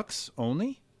trucks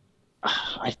only.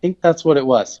 I think that's what it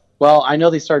was. Well, I know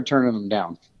they started turning them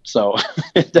down, so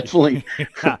it definitely.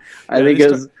 I think it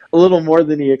was a little more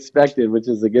than he expected, which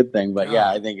is a good thing. But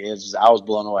I think I was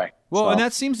blown away. Well, and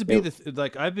that seems to be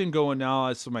I've been going now.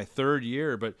 It's my third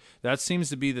year, but that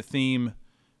seems to be the theme,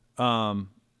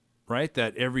 right?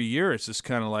 That every year it's just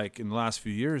kind of like in the last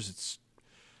few years,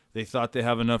 they thought they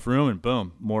have enough room, and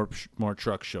boom, more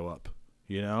trucks show up.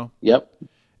 Yep.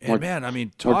 And man, I mean,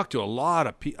 I've talked to a lot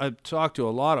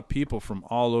of people from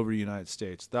all over the United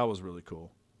States. That was really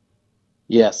cool.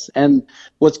 Yes, and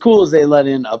what's cool is they let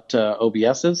in up to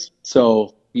OBSs,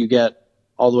 so you get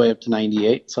all the way up to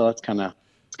 98. So it's kind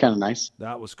of nice.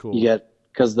 That was cool. You get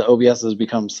because the OBS has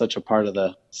become such a part of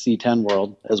the C10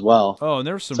 world as well. Oh, and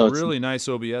there's some really nice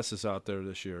OBSs out there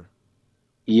this year.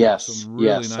 Yes,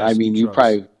 nice. I mean, you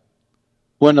probably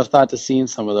wouldn't have thought to seen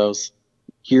some of those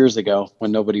years ago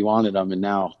when nobody wanted them, and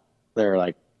now they're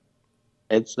like,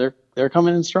 they're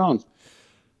coming in strong.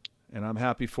 And I'm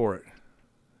happy for it.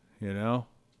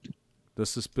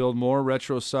 Let's just build more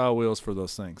retro style wheels for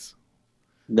those things.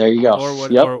 There you go. Or what,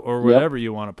 yep. or whatever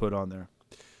you want to put on there.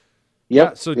 Yep.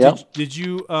 Yeah, so did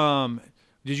you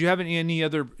have any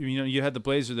other, you had the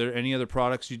Blazer there, any other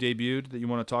products you debuted that you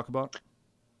want to talk about?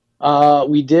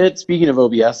 We did, speaking of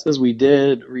OBSs, we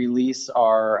did release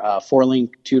our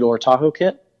 4-link 2-door Tahoe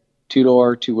kit,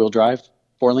 2-door, 2-wheel drive,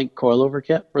 4-link coilover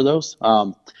kit for those.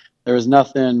 There was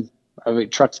nothing,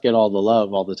 trucks get all the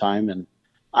love all the time, and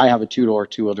I have a 2-door,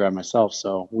 2-wheel drive myself,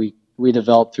 so we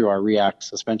developed through our React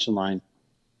suspension line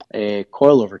a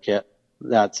coilover kit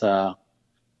that's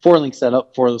 4-link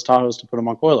setup for those Tahoes to put them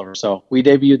on coilover. So we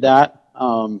debuted that,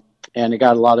 and it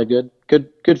got a lot of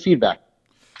good feedback.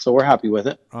 So we're happy with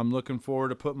it. I'm looking forward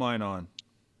to put mine on.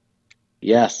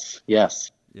 Yes.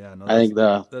 Yeah, no, I think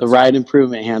the ride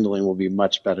improvement handling will be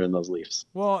much better in those Leafs.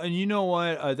 Well, and you know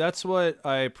what? That's what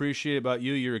I appreciate about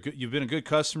you. You've been a good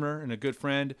customer and a good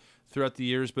friend throughout the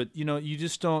years, but you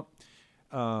just don't.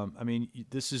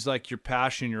 This is like your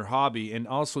passion, your hobby, and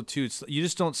also too, you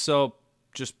just don't sell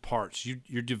just parts.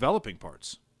 You're developing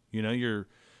parts. You're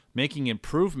making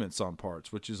improvements on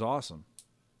parts, which is awesome.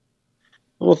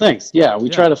 Well, thanks. Yeah, we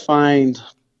try to find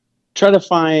kind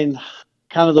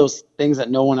of those things that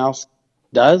no one else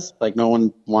does. Like no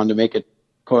one wanted to make a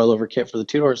coilover kit for the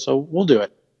 2-door, so we'll do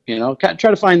it. Try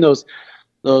to find those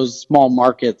small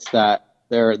markets that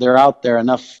they're out there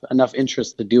enough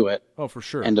interest to do it. Oh, for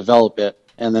sure. And develop it,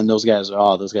 and then those guys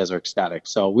are ecstatic.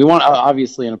 So we want,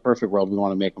 obviously, in a perfect world, we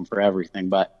want to make them for everything,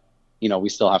 but we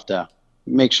still have to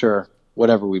make sure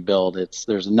whatever we build,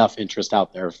 there's enough interest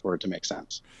out there for it to make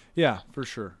sense. Yeah, for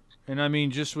sure.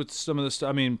 And just with some of the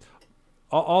stuff,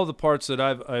 all the parts that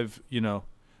I've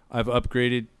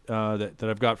upgraded that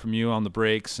I've got from you on the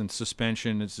brakes and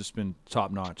suspension, it's just been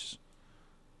top notch.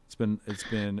 It's been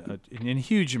a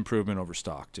huge improvement over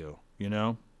stock too.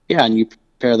 Yeah, and you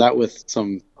pair that with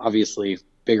some obviously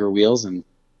bigger wheels and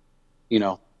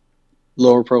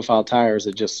lower profile tires,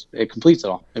 it completes it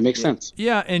all. It makes sense.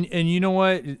 Yeah, and you know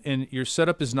what? And your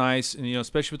setup is nice, and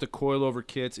especially with the coilover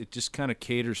kits, it just kind of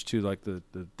caters to like the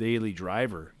daily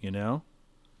driver.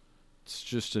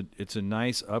 It's a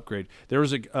nice upgrade. There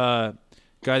was a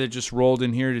guy that just rolled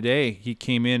in here today. He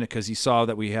came in because he saw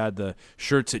that we had the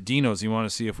shirts at Dino's. He wanted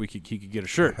to see if he could get a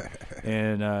shirt,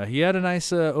 and he had a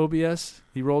nice OBS.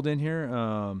 He rolled in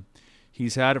here.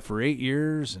 He's had it for 8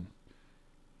 years, and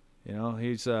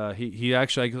he's he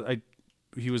actually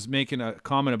he was making a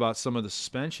comment about some of the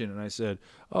suspension, and I said,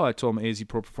 "Oh, I told him AZ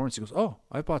Pro Performance." He goes, "Oh,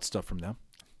 I bought stuff from them."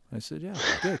 I said, "Yeah,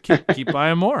 good. Keep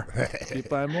buying more. Keep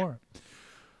buying more."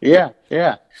 Yeah.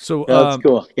 So that's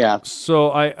cool. Yeah.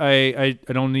 So I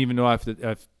don't even know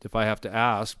if I have to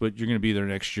ask, but you're going to be there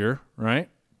next year, right?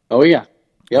 Oh yeah.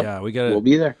 Yep. Yeah, we'll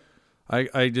be there.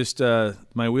 I just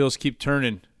my wheels keep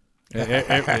turning,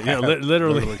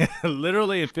 literally,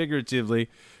 literally and figuratively.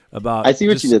 I see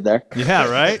what you did there. Yeah,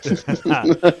 right.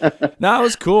 No, it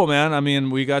was cool, man.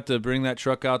 We got to bring that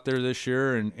truck out there this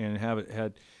year and have it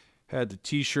had the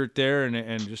T-shirt there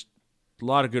and just a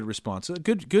lot of good response. A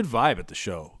good vibe at the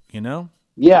show,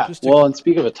 Yeah. And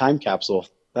speak of a time capsule,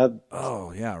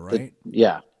 oh yeah, right.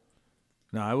 Yeah.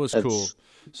 No, it was cool.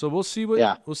 So we'll see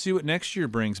what next year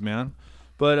brings, man.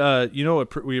 But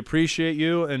we appreciate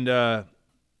you and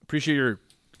appreciate your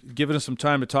giving us some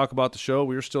time to talk about the show.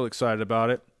 We were still excited about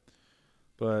it.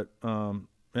 But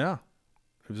yeah,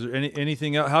 is there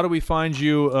anything else? How do we find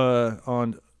you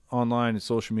online and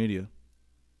social media?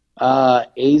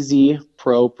 AZ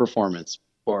Pro Performance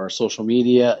for social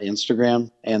media,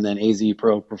 Instagram, and then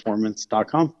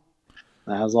azproperformance.com.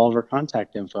 That has all of our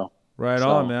contact info. Right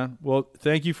on, man. Well,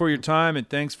 thank you for your time and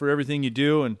thanks for everything you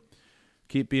do, and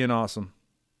keep being awesome.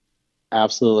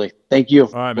 Absolutely. Thank you.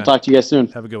 All right, man. We'll talk to you guys soon.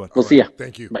 Have a good one. We'll see you.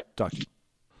 Thank you. Bye. Talk to you.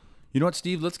 You know what,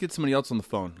 Steve? Let's get somebody else on the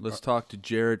phone. Let's talk to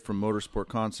Jared from Motorsport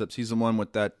Concepts. He's the one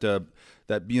with that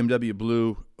BMW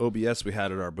Blue OBS we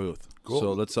had at our booth. Cool.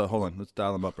 So let's hold on. Let's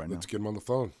dial him up right now. Let's get him on the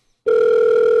phone.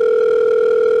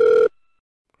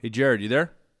 Hey, Jared, you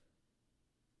there?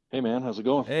 Hey, man. How's it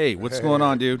going? Hey, what's going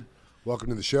on, dude? Welcome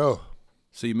to the show.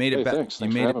 So you made it back. Thanks for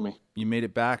having me. You made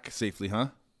it back safely, huh?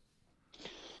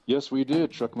 Yes, we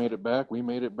did. Truck made it back. We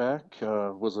made it back.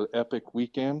 It was an epic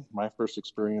weekend. My first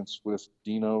experience with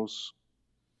Dino's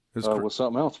was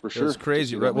something else for sure. It was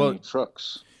crazy, right? Well,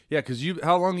 trucks. Yeah, because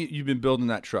how long you been building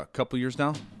that truck? A couple years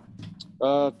now?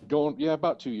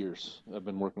 About 2 years. I've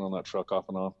been working on that truck off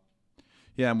and on.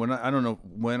 Yeah, and I don't know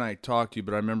when I talked to you,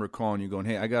 but I remember calling you, going,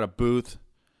 "Hey, I got a booth,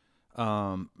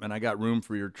 and I got room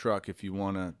for your truck if you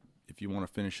wanna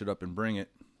finish it up and bring it."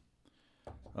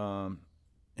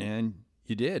 And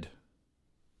you did.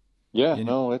 Yeah,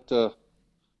 I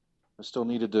still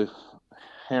needed to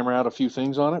hammer out a few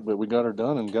things on it, but we got her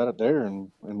done and got it there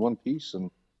in one piece. And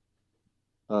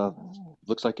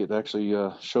looks like it actually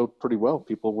showed pretty well.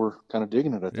 People were kind of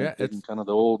digging it, I think. Yeah, it's kind of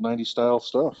the old 90s style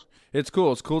stuff. It's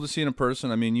cool. It's cool to see it in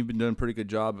person. I mean, you've been doing a pretty good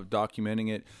job of documenting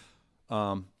it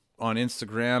on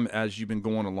Instagram as you've been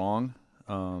going along.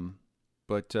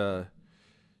 But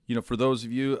you know, for those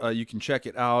of you, you can check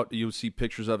it out. You'll see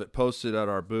pictures of it posted at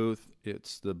our booth.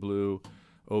 It's the blue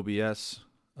OBS.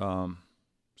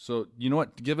 So, you know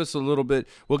what? Give us a little bit.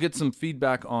 We'll get some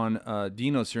feedback on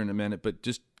Dinos here in a minute, but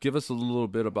just give us a little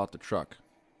bit about the truck.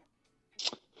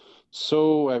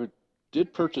 So I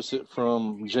did purchase it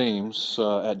from James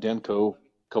at Denko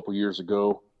a couple years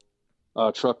ago.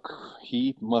 Truck,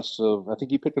 he must have, I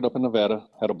think he picked it up in Nevada,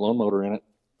 had a blown motor in it.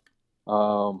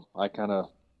 I kind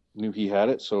of knew he had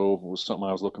it, so it was something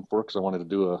I was looking for because I wanted to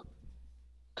do a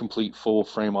complete full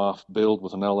frame off build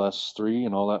with an LS3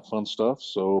 and all that fun stuff.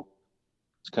 So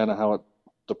it's kind of how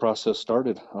the process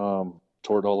started.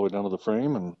 Tore it all the way down to the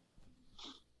frame and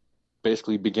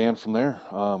basically began from there.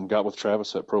 Got with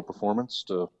Travis at Pro Performance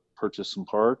to purchase some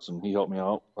parts, and he helped me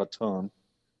out a ton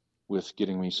with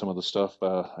getting me some of the stuff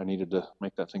I needed to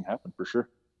make that thing happen for sure.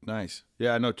 Nice.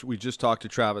 Yeah, I know we just talked to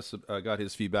Travis, got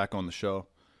his feedback on the show.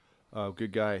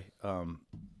 Good guy.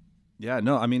 Yeah,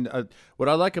 no, I mean, what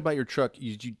I like about your truck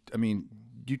is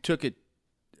you took it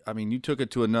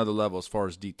to another level as far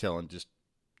as detail and just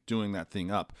doing that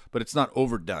thing up, but it's not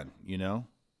overdone, you know?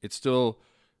 It's still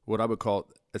what I would call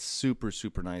a super,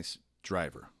 super nice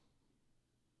driver.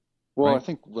 Well, right? I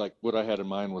think like what I had in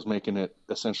mind was making it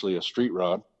essentially a street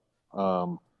rod,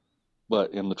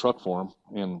 but in the truck form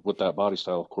and with that body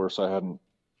style, of course.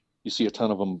 You see a ton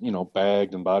of them, you know,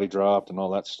 bagged and body dropped and all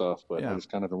that stuff, but yeah. I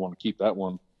just kind of want to keep that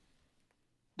one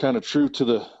kind of true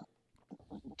to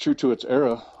its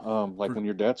era, like when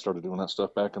your dad started doing that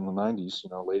stuff back in the 90s, you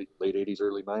know, late 80s,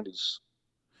 early 90s.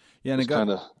 Yeah, and it's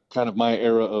kind of my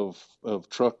era of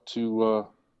truck to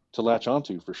latch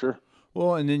onto for sure.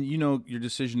 Well, and then, you know, your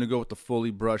decision to go with the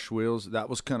fully brushed wheels, that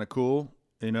was kind of cool,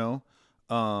 you know,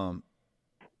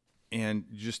 and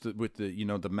just with the, you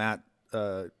know, the matte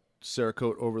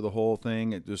Cerakote over the whole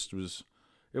thing, it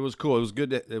was cool. It was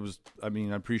good. I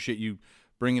appreciate you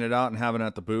bringing it out and having it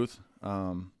at the booth.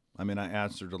 I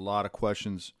answered a lot of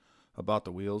questions about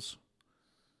the wheels,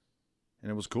 and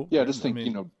it was cool. Yeah, I just think,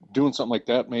 you know, doing something like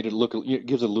that made it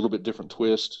gives it a little bit different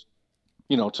twist,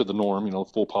 you know, to the norm, you know,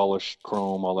 full polish,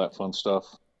 chrome, all that fun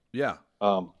stuff. Yeah.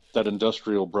 That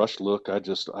industrial brush look, I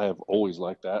have always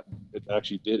liked that. It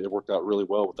actually it worked out really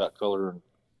well with that color.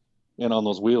 And on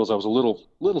those wheels, I was a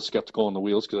little skeptical on the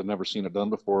wheels because I'd never seen it done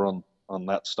before on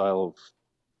that style of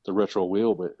the retro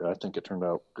wheel, but I think it turned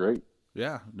out great.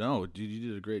 Yeah, no, dude, you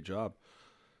did a great job.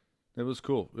 It was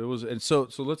cool. It was, and so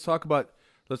let's talk about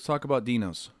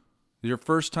Dinos. Your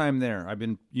first time there.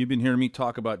 You've been hearing me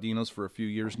talk about Dinos for a few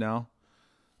years now.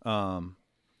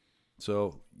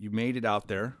 So you made it out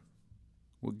there.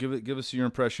 Well, give us your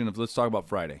impression of. Let's talk about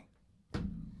Friday.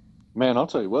 Man, I'll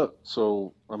tell you what.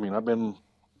 So I've been,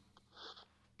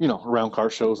 you know, around car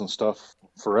shows and stuff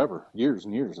forever, years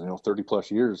and years. You know, 30 plus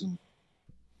years, and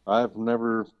I've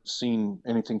never seen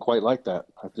anything quite like that.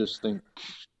 I just think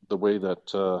the way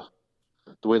that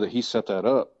he set that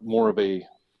up, more of a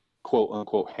quote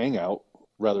unquote hangout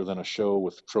rather than a show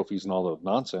with trophies and all the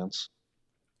nonsense.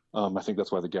 I think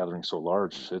that's why the gathering's so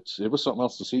large. It was something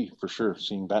else to see for sure.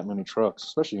 Seeing that many trucks,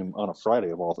 especially on a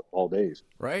Friday of all days,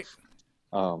 right?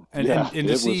 And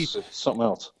to see was something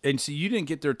else. And see, you didn't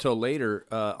get there till later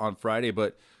on Friday,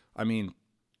 but I mean,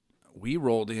 we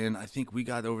rolled in. I think we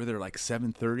got over there like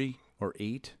 7:30 or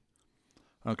 8,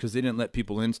 because they didn't let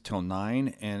people in till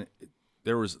 9, and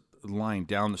there was a line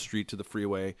down the street to the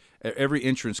freeway. Every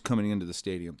entrance coming into the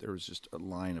stadium, there was just a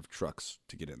line of trucks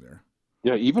to get in there.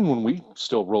 Yeah, even when we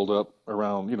still rolled up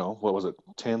around, you know, what was it,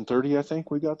 10:30? I think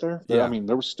we got there. Yeah. I mean,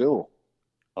 there was still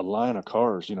a line of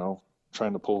cars, you know,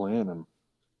 trying to pull in, and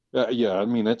yeah. I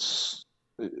mean,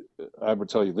 I would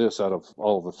tell you this: out of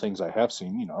all the things I have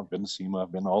seen, you know, I've been to SEMA,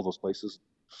 I've been to all those places.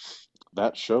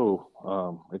 That show,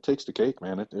 it takes the cake,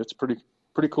 man. It's pretty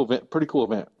cool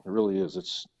event. It really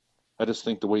is. I just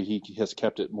think the way he has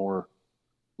kept it more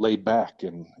laid back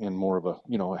and more of a,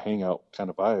 you know, a hangout kind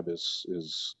of vibe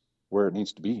is where it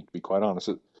needs to be quite honest.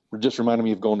 It just reminded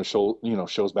me of going to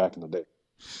shows back in the day.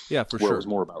 Yeah, for where sure. It was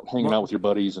more about hanging out with your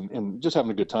buddies and just having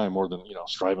a good time more than, you know,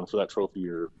 striving for that trophy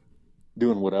or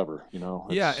doing whatever, you know.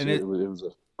 Yeah, and it was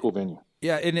a cool venue.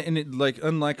 Yeah, and it like,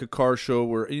 unlike a car show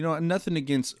where, you know, nothing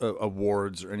against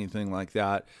awards or anything like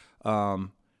that.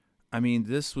 I mean,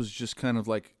 this was just kind of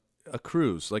like a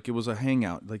cruise. Like, it was a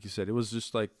hangout. Like you said, it was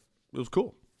just like, it was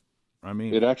cool. I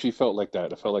mean, it actually felt like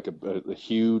that. It felt like a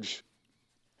huge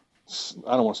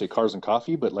I don't want to say cars and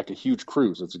coffee, but like a huge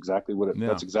cruise. That's exactly what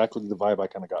that's exactly the vibe I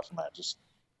kind of got from that. Just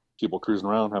people cruising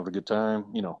around, having a good time,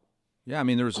 Yeah, I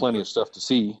mean, there was plenty of stuff to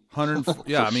see.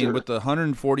 Yeah, I mean, with the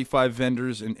 145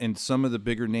 vendors and some of the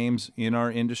bigger names in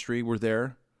our industry were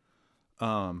there.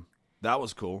 That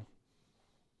was cool.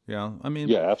 Yeah, I mean,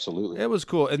 yeah, absolutely, it was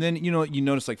cool. And then you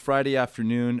notice like Friday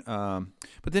afternoon,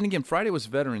 but then again, Friday was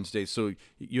Veterans Day, so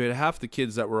you had half the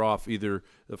kids that were off either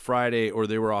the Friday or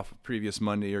they were off previous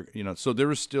Monday, or so there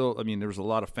was still, I mean, there was a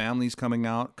lot of families coming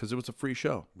out because it was a free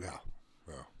show. Yeah.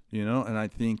 And I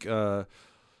think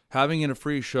having it a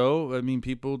free show, I mean,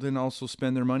 people didn't also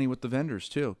spend their money with the vendors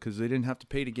too because they didn't have to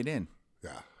pay to get in.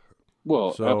 Yeah.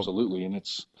 Well, absolutely, and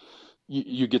it's.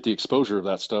 You get the exposure of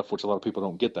that stuff, which a lot of people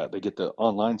don't get that. They get the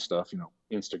online stuff,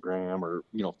 Instagram or,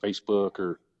 Facebook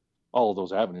or all of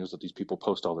those avenues that these people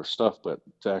post all their stuff. But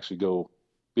to actually go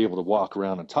be able to walk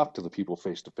around and talk to the people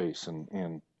face to face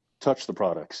and touch the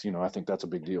products, I think that's a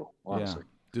big deal, honestly.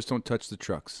 Yeah. Just don't touch the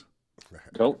trucks.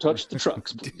 Don't touch the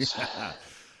trucks, please.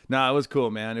 Nah, it was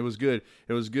cool, man. It was good.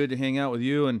 It was good to hang out with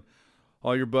you and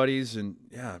all your buddies. And,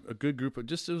 yeah, a good group. It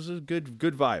was a good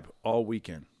vibe all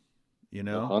weekend.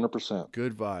 100%.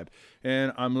 Good vibe.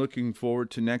 And I'm looking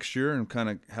forward to next year and kind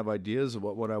of have ideas of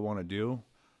what I want to do.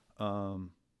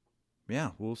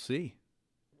 Yeah, we'll see.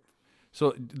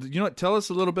 So, tell us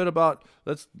a little bit about,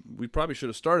 we probably should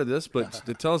have started this, but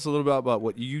tell us a little bit about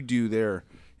what you do there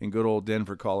in good old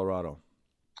Denver, Colorado.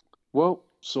 Well,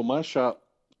 so my shop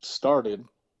started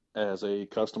as a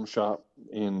custom shop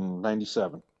in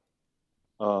 97.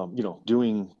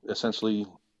 Doing essentially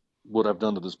what I've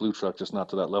done to this blue truck, just not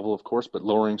to that level, of course, but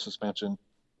lowering suspension,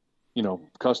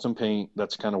 custom paint.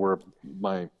 That's kind of where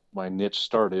my niche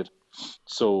started.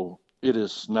 So it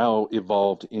is now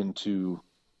evolved into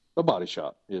a body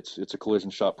shop. It's a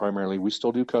collision shop primarily. We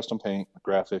still do custom paint,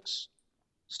 graphics,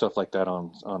 stuff like that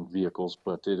on vehicles,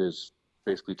 but it is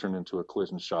basically turned into a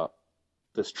collision shop.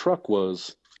 This truck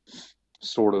was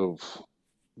sort of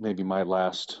maybe my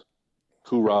last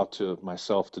hoorah to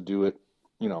myself to do it,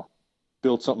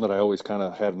 build something that I always kind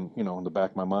of had in the back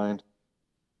of my mind,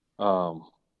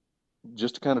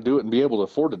 just to kind of do it and be able to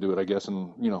afford to do it, I guess.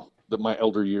 And, my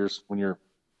elder years, when you're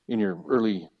in your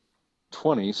early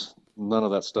 20s, none of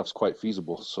that stuff's quite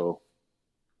feasible. So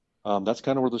that's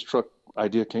kind of where this truck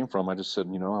idea came from. I just said, I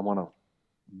want to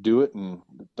do it. And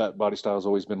that body style has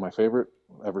always been my favorite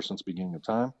ever since the beginning of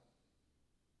time.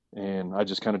 And I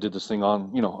just kind of did this thing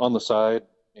on the side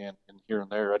and here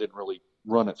and there. I didn't really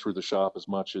run it through the shop as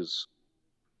much as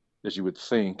you would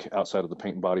think. Outside of the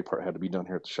paint and body part had to be done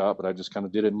here at the shop, but I just kind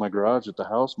of did it in my garage at the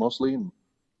house mostly, and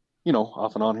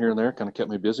off and on here and there, kind of kept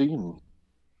me busy, and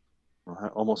I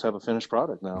almost have a finished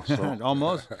product now. So.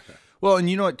 Almost. Well, and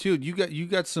you know what too, you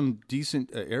got some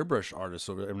decent airbrush artists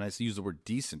over there. When I use the word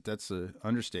decent, that's an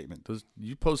understatement.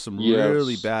 You post some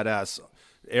really badass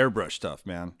airbrush stuff,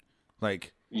 man.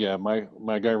 Like, yeah, my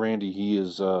guy Randy, he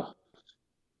is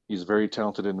he's a very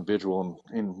talented individual,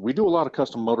 and we do a lot of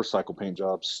custom motorcycle paint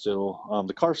jobs still.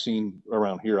 The car scene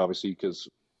around here, obviously, because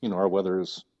our weather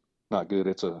is not good.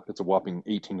 It's a whopping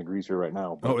 18 degrees here right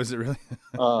now. But, oh, is it really?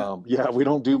 Yeah, we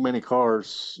don't do many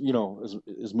cars,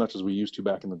 as much as we used to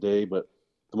back in the day. But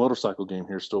the motorcycle game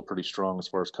here is still pretty strong as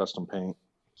far as custom paint.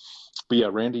 But yeah,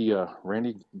 Randy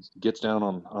gets down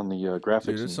on the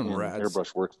graphics and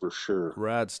airbrush work for sure.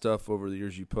 Rad stuff over the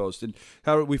years you post. And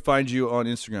how do we find you on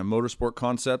Instagram? Motorsport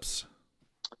Concepts?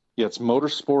 Yeah, it's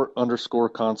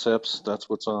motorsport_concepts. That's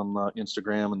what's on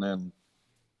Instagram. And then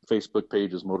Facebook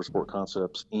page is Motorsport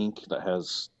Concepts Inc. That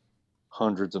has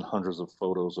hundreds and hundreds of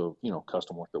photos of,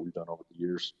 custom work that we've done over the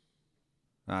years.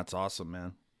 That's awesome,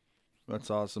 man. That's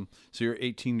awesome. So you're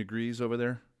 18 degrees over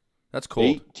there? That's cold.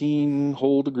 18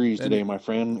 whole degrees today, my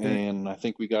friend, and I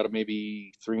think we got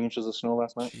maybe 3 inches of snow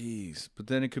last night. Jeez, but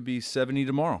then it could be 70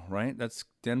 tomorrow, right? That's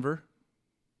Denver?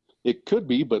 It could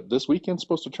be, but this weekend's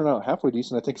supposed to turn out halfway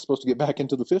decent. I think it's supposed to get back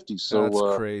into the 50s. So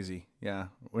that's crazy. Yeah,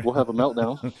 we'll have a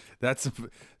meltdown. That's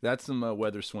some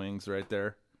weather swings right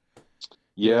there.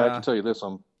 Yeah, I can tell you this: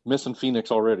 I'm missing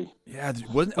Phoenix already. Yeah,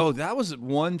 that was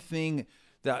one thing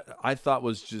that I thought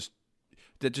was just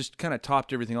kind of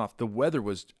topped everything off. The weather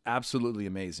was absolutely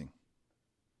amazing.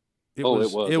 It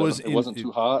wasn't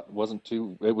too hot. It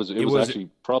was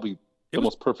actually probably the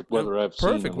most perfect weather I've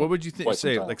seen. Perfect. What would you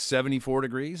say? Like 74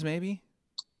 degrees, maybe?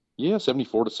 Yeah,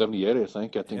 74 to 78. I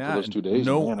think for those 2 days.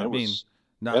 No, man, it was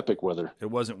epic weather.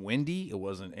 It wasn't windy. It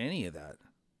wasn't any of that.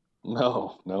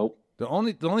 No. The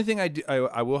only thing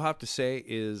I will have to say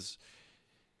is,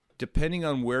 depending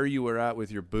on where you were at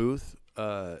with your booth,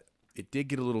 it did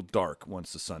get a little dark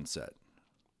once the sun set.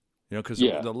 Because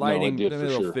the lighting,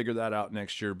 they'll figure that out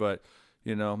next year. But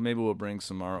You know, maybe we'll bring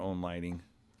some our own lighting.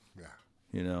 Yeah.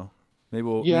 You know, maybe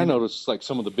we'll. Yeah, I noticed like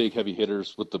some of the big heavy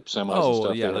hitters with the semis and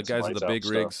stuff. Yeah, the guys with the big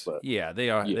rigs. Stuff, yeah, they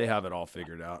are. Yeah. They have it all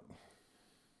figured out.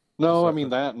 No, I mean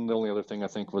that, and the only other thing I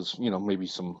think was, you know, maybe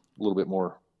a little bit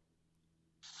more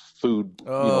food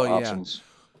options.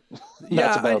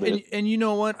 Yeah, and you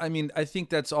know what? I mean, I think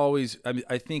that's always.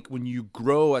 I think when you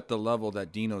grow at the level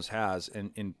that Dino's has,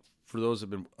 and for those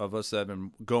of us that have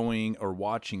been going or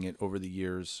watching it over the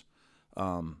years,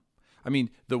 I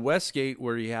mean, the Westgate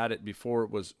where he had it before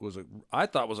I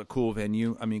thought was a cool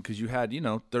venue. I mean, because you had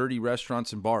 30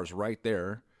 restaurants and bars right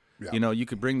there. Yeah. You know, you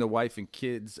could bring the wife and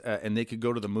kids, and they could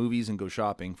go to the movies and go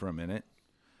shopping for a minute.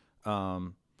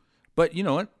 But you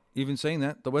know what? Even saying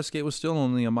that, the Westgate was still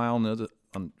only a mile it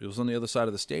was on the other side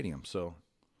of the stadium. So,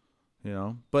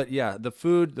 but yeah, the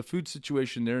food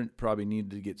situation there probably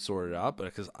needed to get sorted out,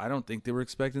 because I don't think they were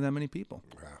expecting that many people.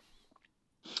 Yeah.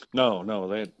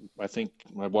 No. I think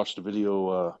I watched a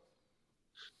video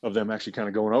of them actually kind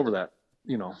of going over that,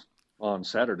 on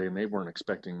Saturday, and they weren't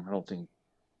expecting, I don't think,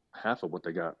 half of what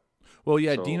they got. Well,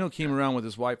 yeah, so, Dino came around with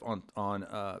his wife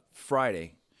on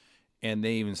Friday, and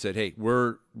they even said, "Hey,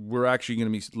 we're actually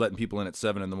going to be letting people in at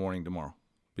 7 a.m. tomorrow,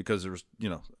 because there was,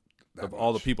 of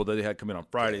all the people that they had come in on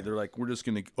Friday, they're like, we're just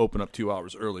going to open up 2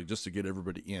 hours early just to get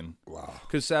everybody in." Wow.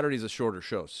 Because Saturday's a shorter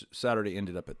show. Saturday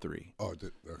ended up at 3. Oh, okay.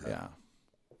 Yeah.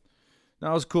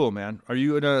 That was cool, man. Are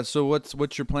you so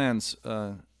what's your plans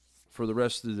for the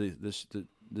rest of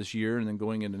this year and then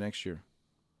going into next year?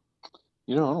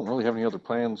 I don't really have any other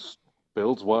plans,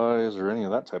 builds-wise or any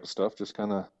of that type of stuff. Just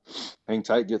kind of hang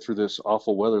tight, get through this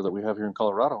awful weather that we have here in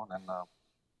Colorado. And then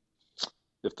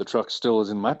if the truck still is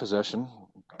in my possession,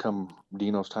 come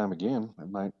Dino's time again, I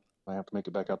might have to make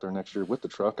it back out there next year with the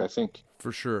truck. I think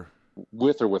for sure,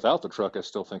 with or without the truck, I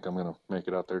still think I'm going to make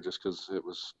it out there just because it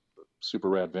was a super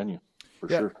rad venue. For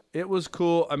sure. It was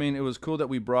cool. I mean, it was cool that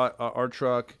we brought our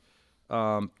truck.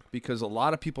 Because a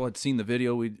lot of people had seen the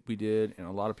video we did, and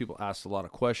a lot of people asked a lot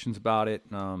of questions about it.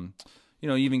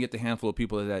 You even get the handful of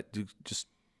people that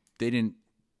they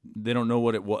don't know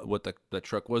what the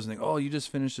truck was, and they go, "Oh, you just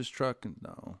finished this truck," and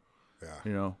no,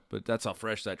 yeah, but that's how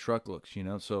fresh that truck looks,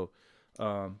 So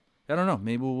I don't know.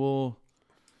 Maybe we'll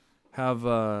have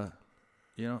we'll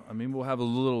have a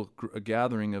little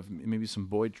gathering of maybe some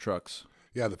Boyd trucks.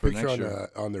 Yeah, the picture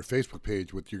on their Facebook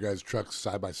page with your guys' trucks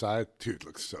side by side, dude,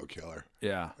 looks so killer.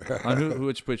 Yeah, on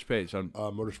which page? On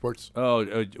Motorsports. Oh,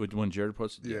 when Jared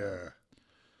posted. Yeah.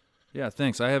 Yeah,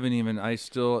 thanks. I haven't even. I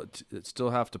still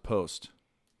have to post.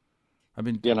 I've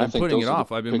been putting it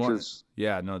off. I've been pictures.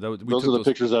 Those are the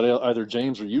pictures that either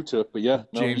James or you took. But yeah,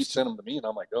 James he sent them to me, and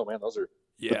I'm like, oh man, those are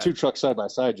the two trucks side by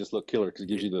side. Just look killer because it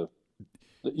gives you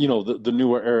the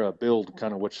newer era build,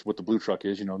 kind of what the blue truck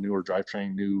is. Newer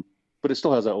drivetrain, new. But it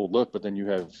still has that old look. But then you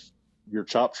have your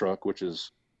chop truck, which is,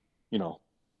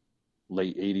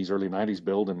 late 80s, early 90s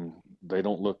build, and they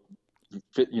don't look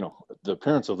fit. The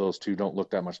appearance of those two don't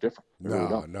look that much different.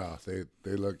 No,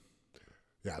 they look.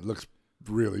 Yeah, it looks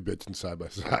really bitchin' side by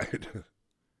side.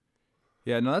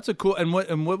 Yeah, no, that's a cool. And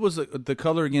what was the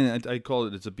color again? I call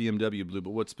it. It's a BMW blue, but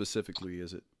what specifically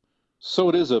is it? So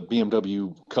it is a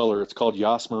BMW color. It's called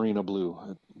Yas Marina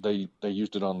blue. They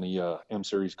used it on the M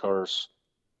Series cars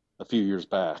a few years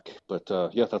back, but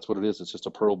that's what it is. It's just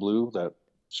a pearl blue, that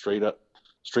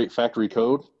straight factory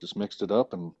code. Just mixed it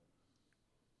up and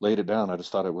laid it down. I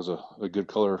just thought it was a good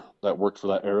color that worked for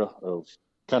that era of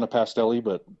kind of pastel-y,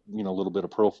 but a little bit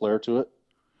of pearl flare to it.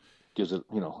 Gives it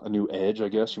a new edge, I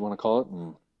guess you want to call it.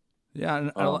 And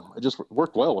it just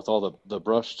worked well with all the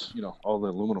brushed, all the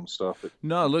aluminum stuff. It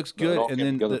looks good. And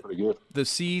then pretty good. The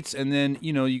seats, and then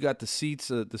you got the seats,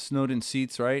 the Snowden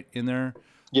seats, right in there.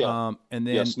 Yeah, and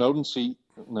then Snowden seat,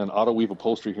 and then Auto Weave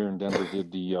Upholstery here in Denver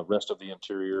did the rest of the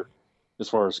interior, as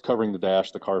far as covering the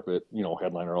dash, the carpet,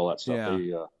 headliner, all that stuff.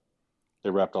 Yeah. They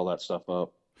wrapped all that stuff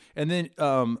up. And then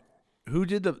who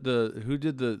did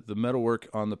the metalwork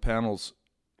on the panels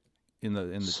in the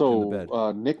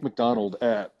bed? Nick McDonald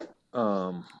at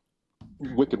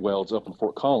Wicked Welds up in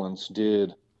Fort Collins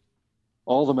did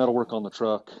all the metalwork on the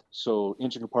truck. So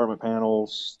engine compartment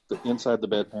panels, the inside the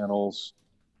bed panels.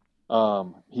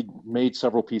 He made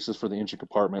several pieces for the engine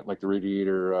compartment, like the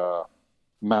radiator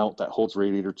mount that holds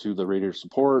radiator to the radiator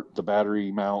support, the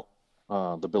battery mount,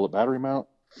 the billet battery mount.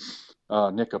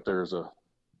 Nick up there is a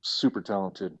super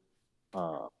talented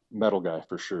metal guy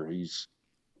for sure.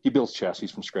 He builds chassis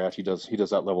from scratch. He does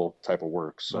that level type of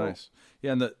work. So nice.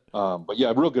 Yeah, and but yeah,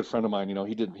 a real good friend of mine.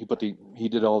 He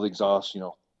did all the exhaust,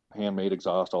 handmade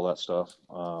exhaust, all that stuff.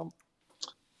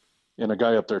 And a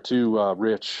guy up there too,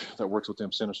 Rich, that works with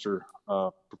them, Sinister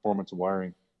Performance and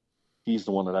Wiring. He's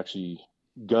the one that actually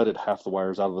gutted half the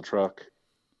wires out of the truck,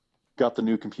 got the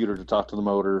new computer to talk to the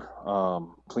motor,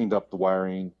 cleaned up the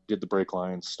wiring, did the brake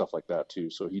lines, stuff like that too.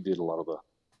 So he did a lot of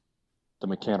the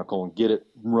mechanical and get it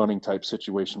running type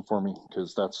situation for me,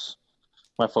 because that's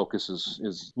my focus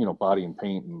is body and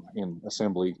paint and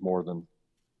assembly more than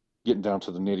getting down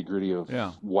to the nitty gritty of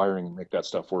wiring and make that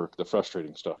stuff work. The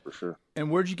frustrating stuff for sure.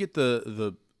 And where'd you get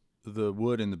the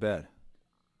wood in the bed?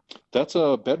 That's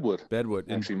a bedwood.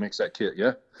 Bedwood actually makes that kit.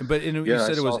 Yeah. But you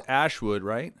said it was ash wood,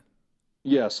 right?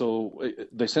 Yeah. So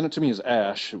they sent it to me as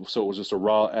ash. So it was just a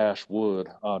raw ash wood,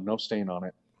 no stain on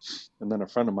it. And then a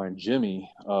friend of mine, Jimmy,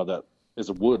 that is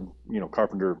a wood,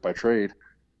 carpenter by trade,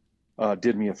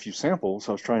 did me a few samples.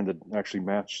 I was trying to actually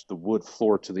match the wood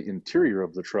floor to the interior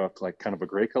of the truck, like kind of a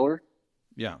gray color.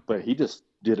 Yeah. But he just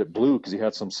did it blue because he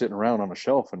had some sitting around on a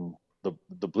shelf, and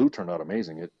the blue turned out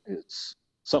amazing. It's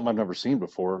something I've never seen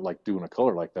before, like doing a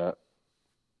color like that.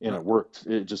 And it worked.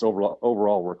 It just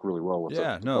overall worked really well with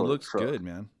it looks good,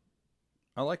 man.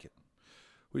 I like it.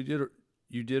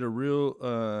 You did a real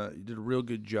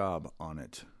good job on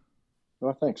it.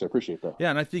 Well, thanks. I appreciate that. Yeah,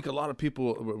 and I think a lot of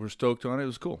people were stoked on it. It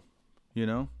was cool,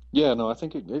 Yeah, no, I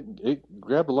think it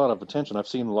grabbed a lot of attention. I've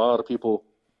seen a lot of people,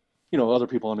 other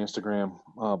people on Instagram,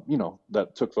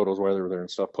 that took photos while they were there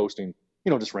and stuff, posting,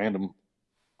 just random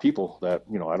people that,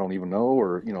 I don't even know,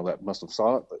 or, that must have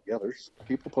saw it. But yeah, there's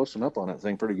people posting up on it,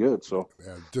 thing pretty good. So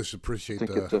yeah, just appreciate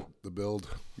the build.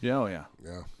 Yeah, oh yeah.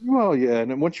 Yeah. Well, yeah, and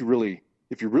then once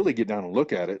if you really get down and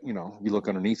look at it, you look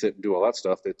underneath it and do all that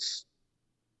stuff, it's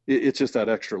just that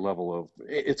extra level of,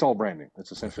 it's all brand new.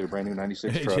 It's essentially a brand new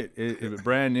 96 truck.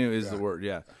 Brand new is the word.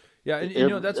 Yeah. Yeah.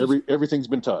 And that's everything's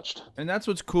been touched. And that's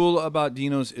what's cool about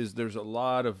Dino's is there's a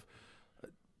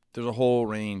whole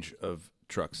range of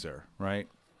trucks there, right?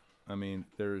 I mean,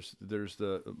 there's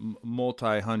the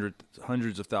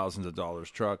hundreds of thousands of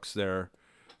dollars trucks there,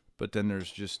 but then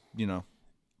there's just, the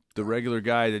regular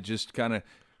guy that just kind of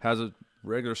has a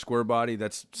regular square body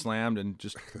that's slammed and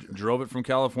just drove it from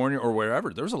California or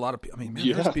wherever. There's a lot of people. I mean,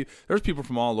 man, there's people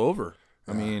from all over.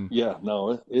 I mean,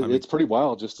 it's pretty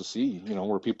wild just to see,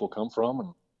 where people come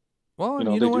from, and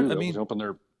they jump in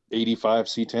their 85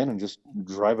 C10 and just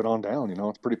drive it on down.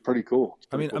 It's pretty cool.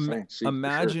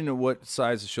 Imagine what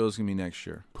size the show's gonna be next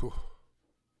year.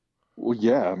 Well,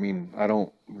 yeah, I mean,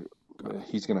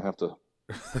 he's gonna have to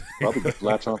probably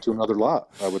latch on to another lot,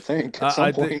 I would think, at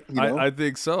some point. I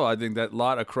think so. I think that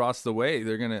lot across the way,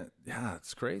 they're going to,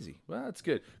 it's crazy. Well, that's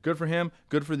good. Good for him.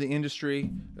 Good for the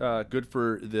industry. Good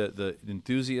for the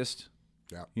enthusiast.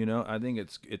 Yeah. I think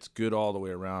it's good all the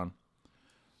way around.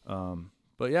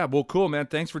 But yeah, well, cool, man.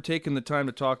 Thanks for taking the time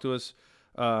to talk to us.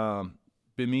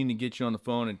 Been meaning to get you on the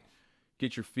phone and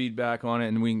get your feedback on it.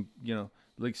 And we can,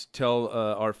 let's tell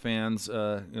our fans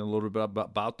a little bit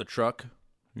about the truck,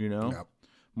 Yep.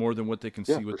 More than what they can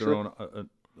see with their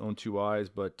own two eyes.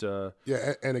 But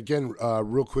and again,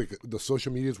 real quick, the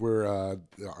social medias where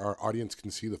our audience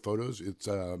can see the photos. It's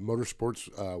Motorsports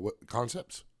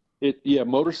Concepts.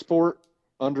 Motorsport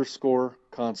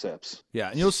 _concepts. Yeah,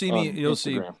 and you'll see me. You'll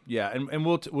Instagram. see. Yeah, and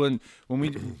we'll when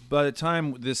we by the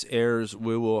time this airs,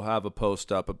 we will have a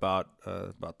post up about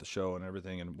the show and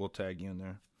everything, and we'll tag you in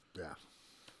there. Yeah.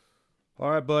 All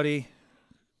right, buddy.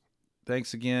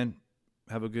 Thanks again.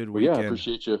 Have a good weekend. Yeah, I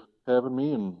appreciate you having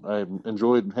me, and I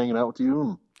enjoyed hanging out with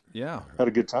you, and had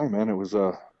a good time, man. It was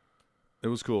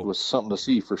cool. It was something to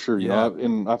see for sure.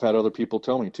 And I've had other people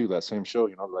tell me too, that same show,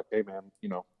 like, hey man,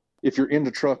 if you're into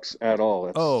trucks at all,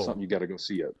 that's something you got to go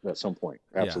see at some point.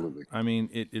 Absolutely. Yeah. I mean,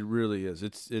 it really is.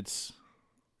 It's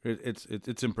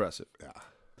impressive. Yeah.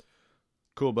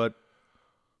 Cool, bud.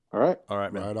 All right,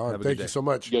 Right man. on. Thank you so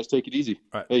much. You guys take it easy.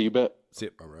 All right. Hey, you bet. See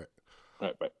you. All right. All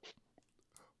right. Bye.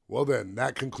 Well, then,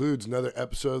 that concludes another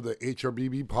episode of the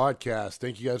HRBB podcast.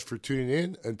 Thank you guys for tuning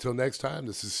in. Until next time,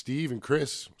 this is Steve and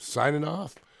Chris signing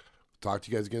off. Talk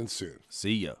to you guys again soon.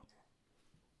 See ya.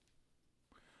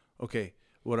 Okay,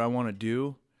 what I want to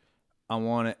do, I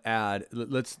want to add,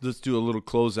 let's do a little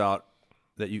closeout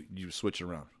that you switch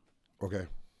around. Okay.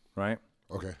 Right?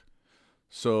 Okay.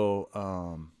 So,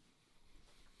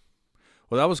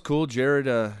 well, that was cool. Jared,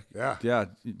 yeah,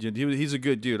 he's a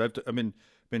good dude. I've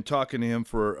been talking to him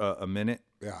for a minute.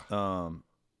 Yeah.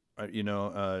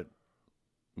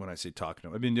 When I say talking to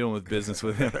him, I've been dealing with business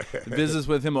with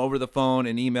him, over the phone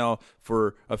and email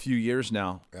for a few years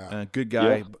now. Yeah. Good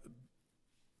guy. Yeah.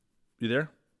 You there?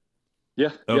 Yeah.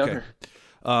 Okay.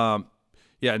 We're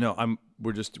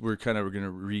kind of going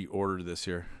to reorder this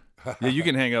here. Yeah, you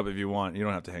can hang up if you want. You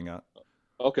don't have to hang up.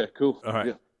 Okay, cool. All right.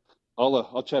 Yeah.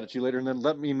 I'll chat at you later, and then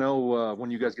let me know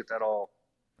when you guys get that all.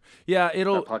 Yeah, that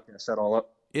podcast set all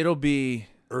up. It'll be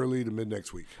early to mid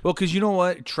next week. Well, because you know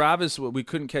what, Travis, we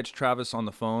couldn't catch Travis on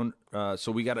the phone,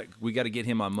 so we gotta get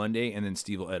him on Monday, and then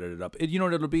Steve will edit it up. You know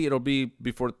what it'll be?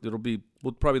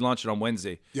 We'll probably launch it on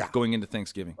Wednesday. Yeah. Going into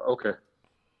Thanksgiving. Okay.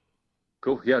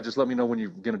 Cool. Yeah, just let me know when you're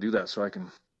gonna do that so I can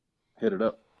hit it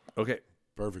up. Okay.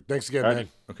 Perfect. Thanks again, All right. man.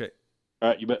 Okay. All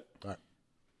right, you bet. All right.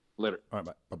 Later. All right.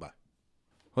 Bye. Bye-bye.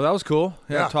 Well, that was cool.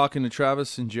 Yeah. Talking to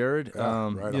Travis and Jared.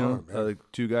 Yeah, right on, man.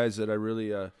 Two guys that I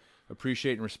really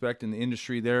appreciate and respect in the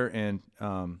industry there, and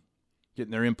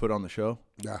getting their input on the show.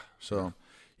 Yeah. So,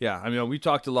 yeah, I mean, we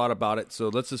talked a lot about it, so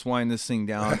let's just wind this thing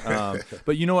down.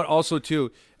 But you know what? Also,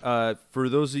 too, for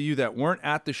those of you that weren't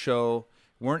at the show,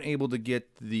 weren't able to get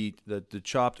the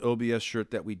chopped OBS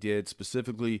shirt that we did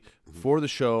specifically for the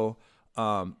show,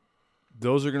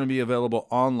 those are going to be available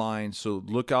online, so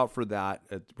look out for that.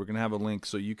 We're going to have a link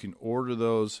so you can order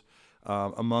those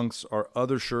amongst our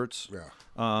other shirts. Yeah.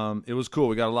 It was cool.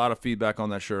 We got a lot of feedback on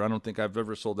that shirt. I don't think I've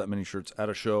ever sold that many shirts at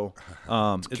a show.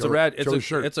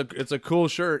 It's a cool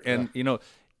shirt, and you know,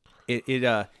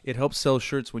 it helps sell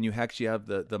shirts when you actually have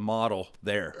the model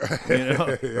there, you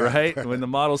know, right? When the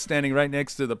model's standing right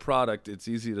next to the product, it's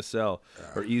easy to sell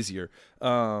or easier.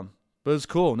 But it's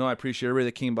cool. No, I appreciate everybody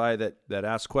that came by that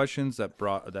asked questions, that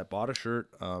bought a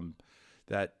shirt,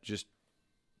 that just,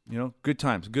 you know, good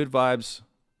times, good vibes.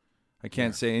 I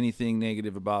can't say anything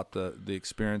negative about the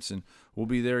experience, and we'll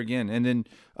be there again. And then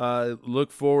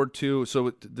look forward to,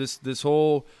 so this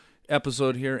whole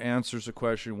episode here answers the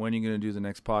question, when are you going to do the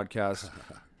next podcast?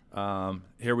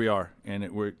 Here we are,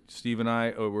 and Steve and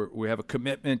I we have a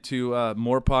commitment to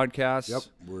more podcasts. Yep,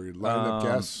 we're lining up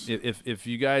guests. If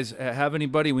you guys have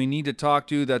anybody we need to talk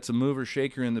to that's a mover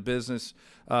shaker in the business,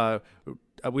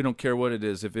 we don't care what it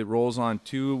is. If it rolls on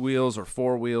 2 wheels or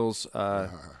 4 wheels,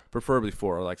 preferably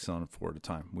 4. I like selling 4 at a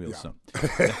time. Wheels.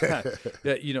 Yeah. So.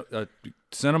 Yeah, you know,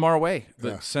 send them our way.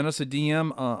 Send us a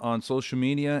DM on social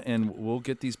media, and we'll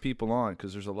get these people on,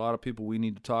 because there's a lot of people we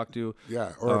need to talk to.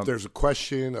 Yeah, or if there's a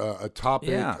question, a topic,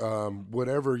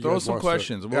 whatever. Throw some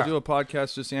questions. We'll do a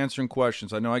podcast just answering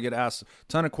questions. I know I get asked a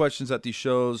ton of questions at these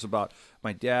shows about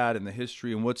my dad and the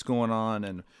history and what's going on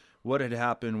and what had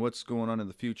happened, what's going on in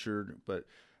the future. But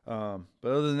other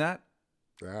than that,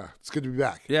 yeah, it's good to be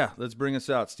back. Yeah, let's bring us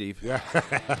out, Steve. Yeah.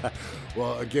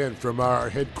 Well, again, from our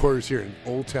headquarters here in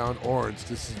Old Town Orange,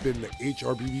 this has been the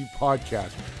HRBB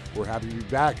podcast. We're happy to be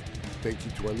back. Thank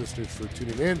you to our listeners for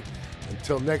tuning in.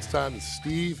 Until next time, it's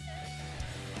Steve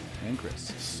and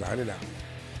Chris signing out.